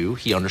up to.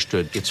 He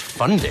understood its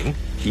funding.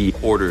 He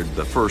ordered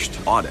the first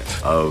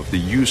audit of the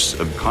use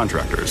of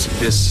contractors.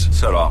 This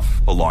set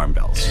off alarm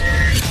bells.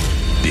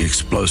 The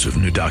explosive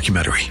new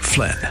documentary,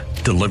 Flynn,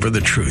 Deliver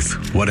the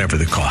Truth, Whatever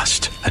the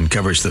Cost,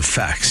 uncovers the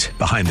facts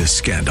behind the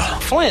scandal.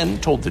 Flynn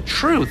told the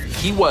truth.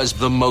 He was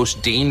the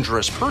most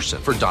dangerous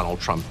person for Donald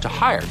Trump to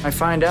hire. I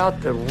find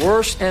out the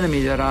worst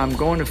enemy that I'm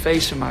going to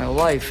face in my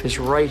life is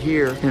right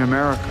here in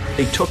America.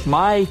 They took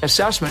my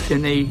assessment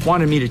and they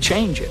wanted me to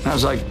change it. And I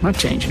was like, I'm not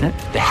changing it.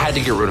 They had to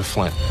get rid of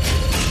Flynn.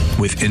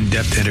 With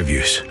in-depth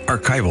interviews,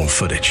 archival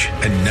footage,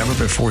 and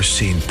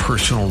never-before-seen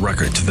personal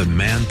records of the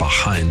man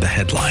behind the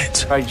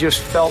headlines. I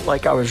just felt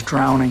like I was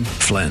drowning.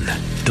 Flynn,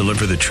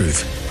 Deliver the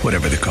Truth,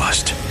 Whatever the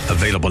Cost.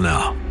 Available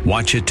now.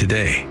 Watch it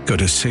today. Go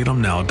to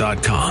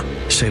salemnow.com.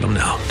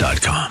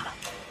 salemnow.com.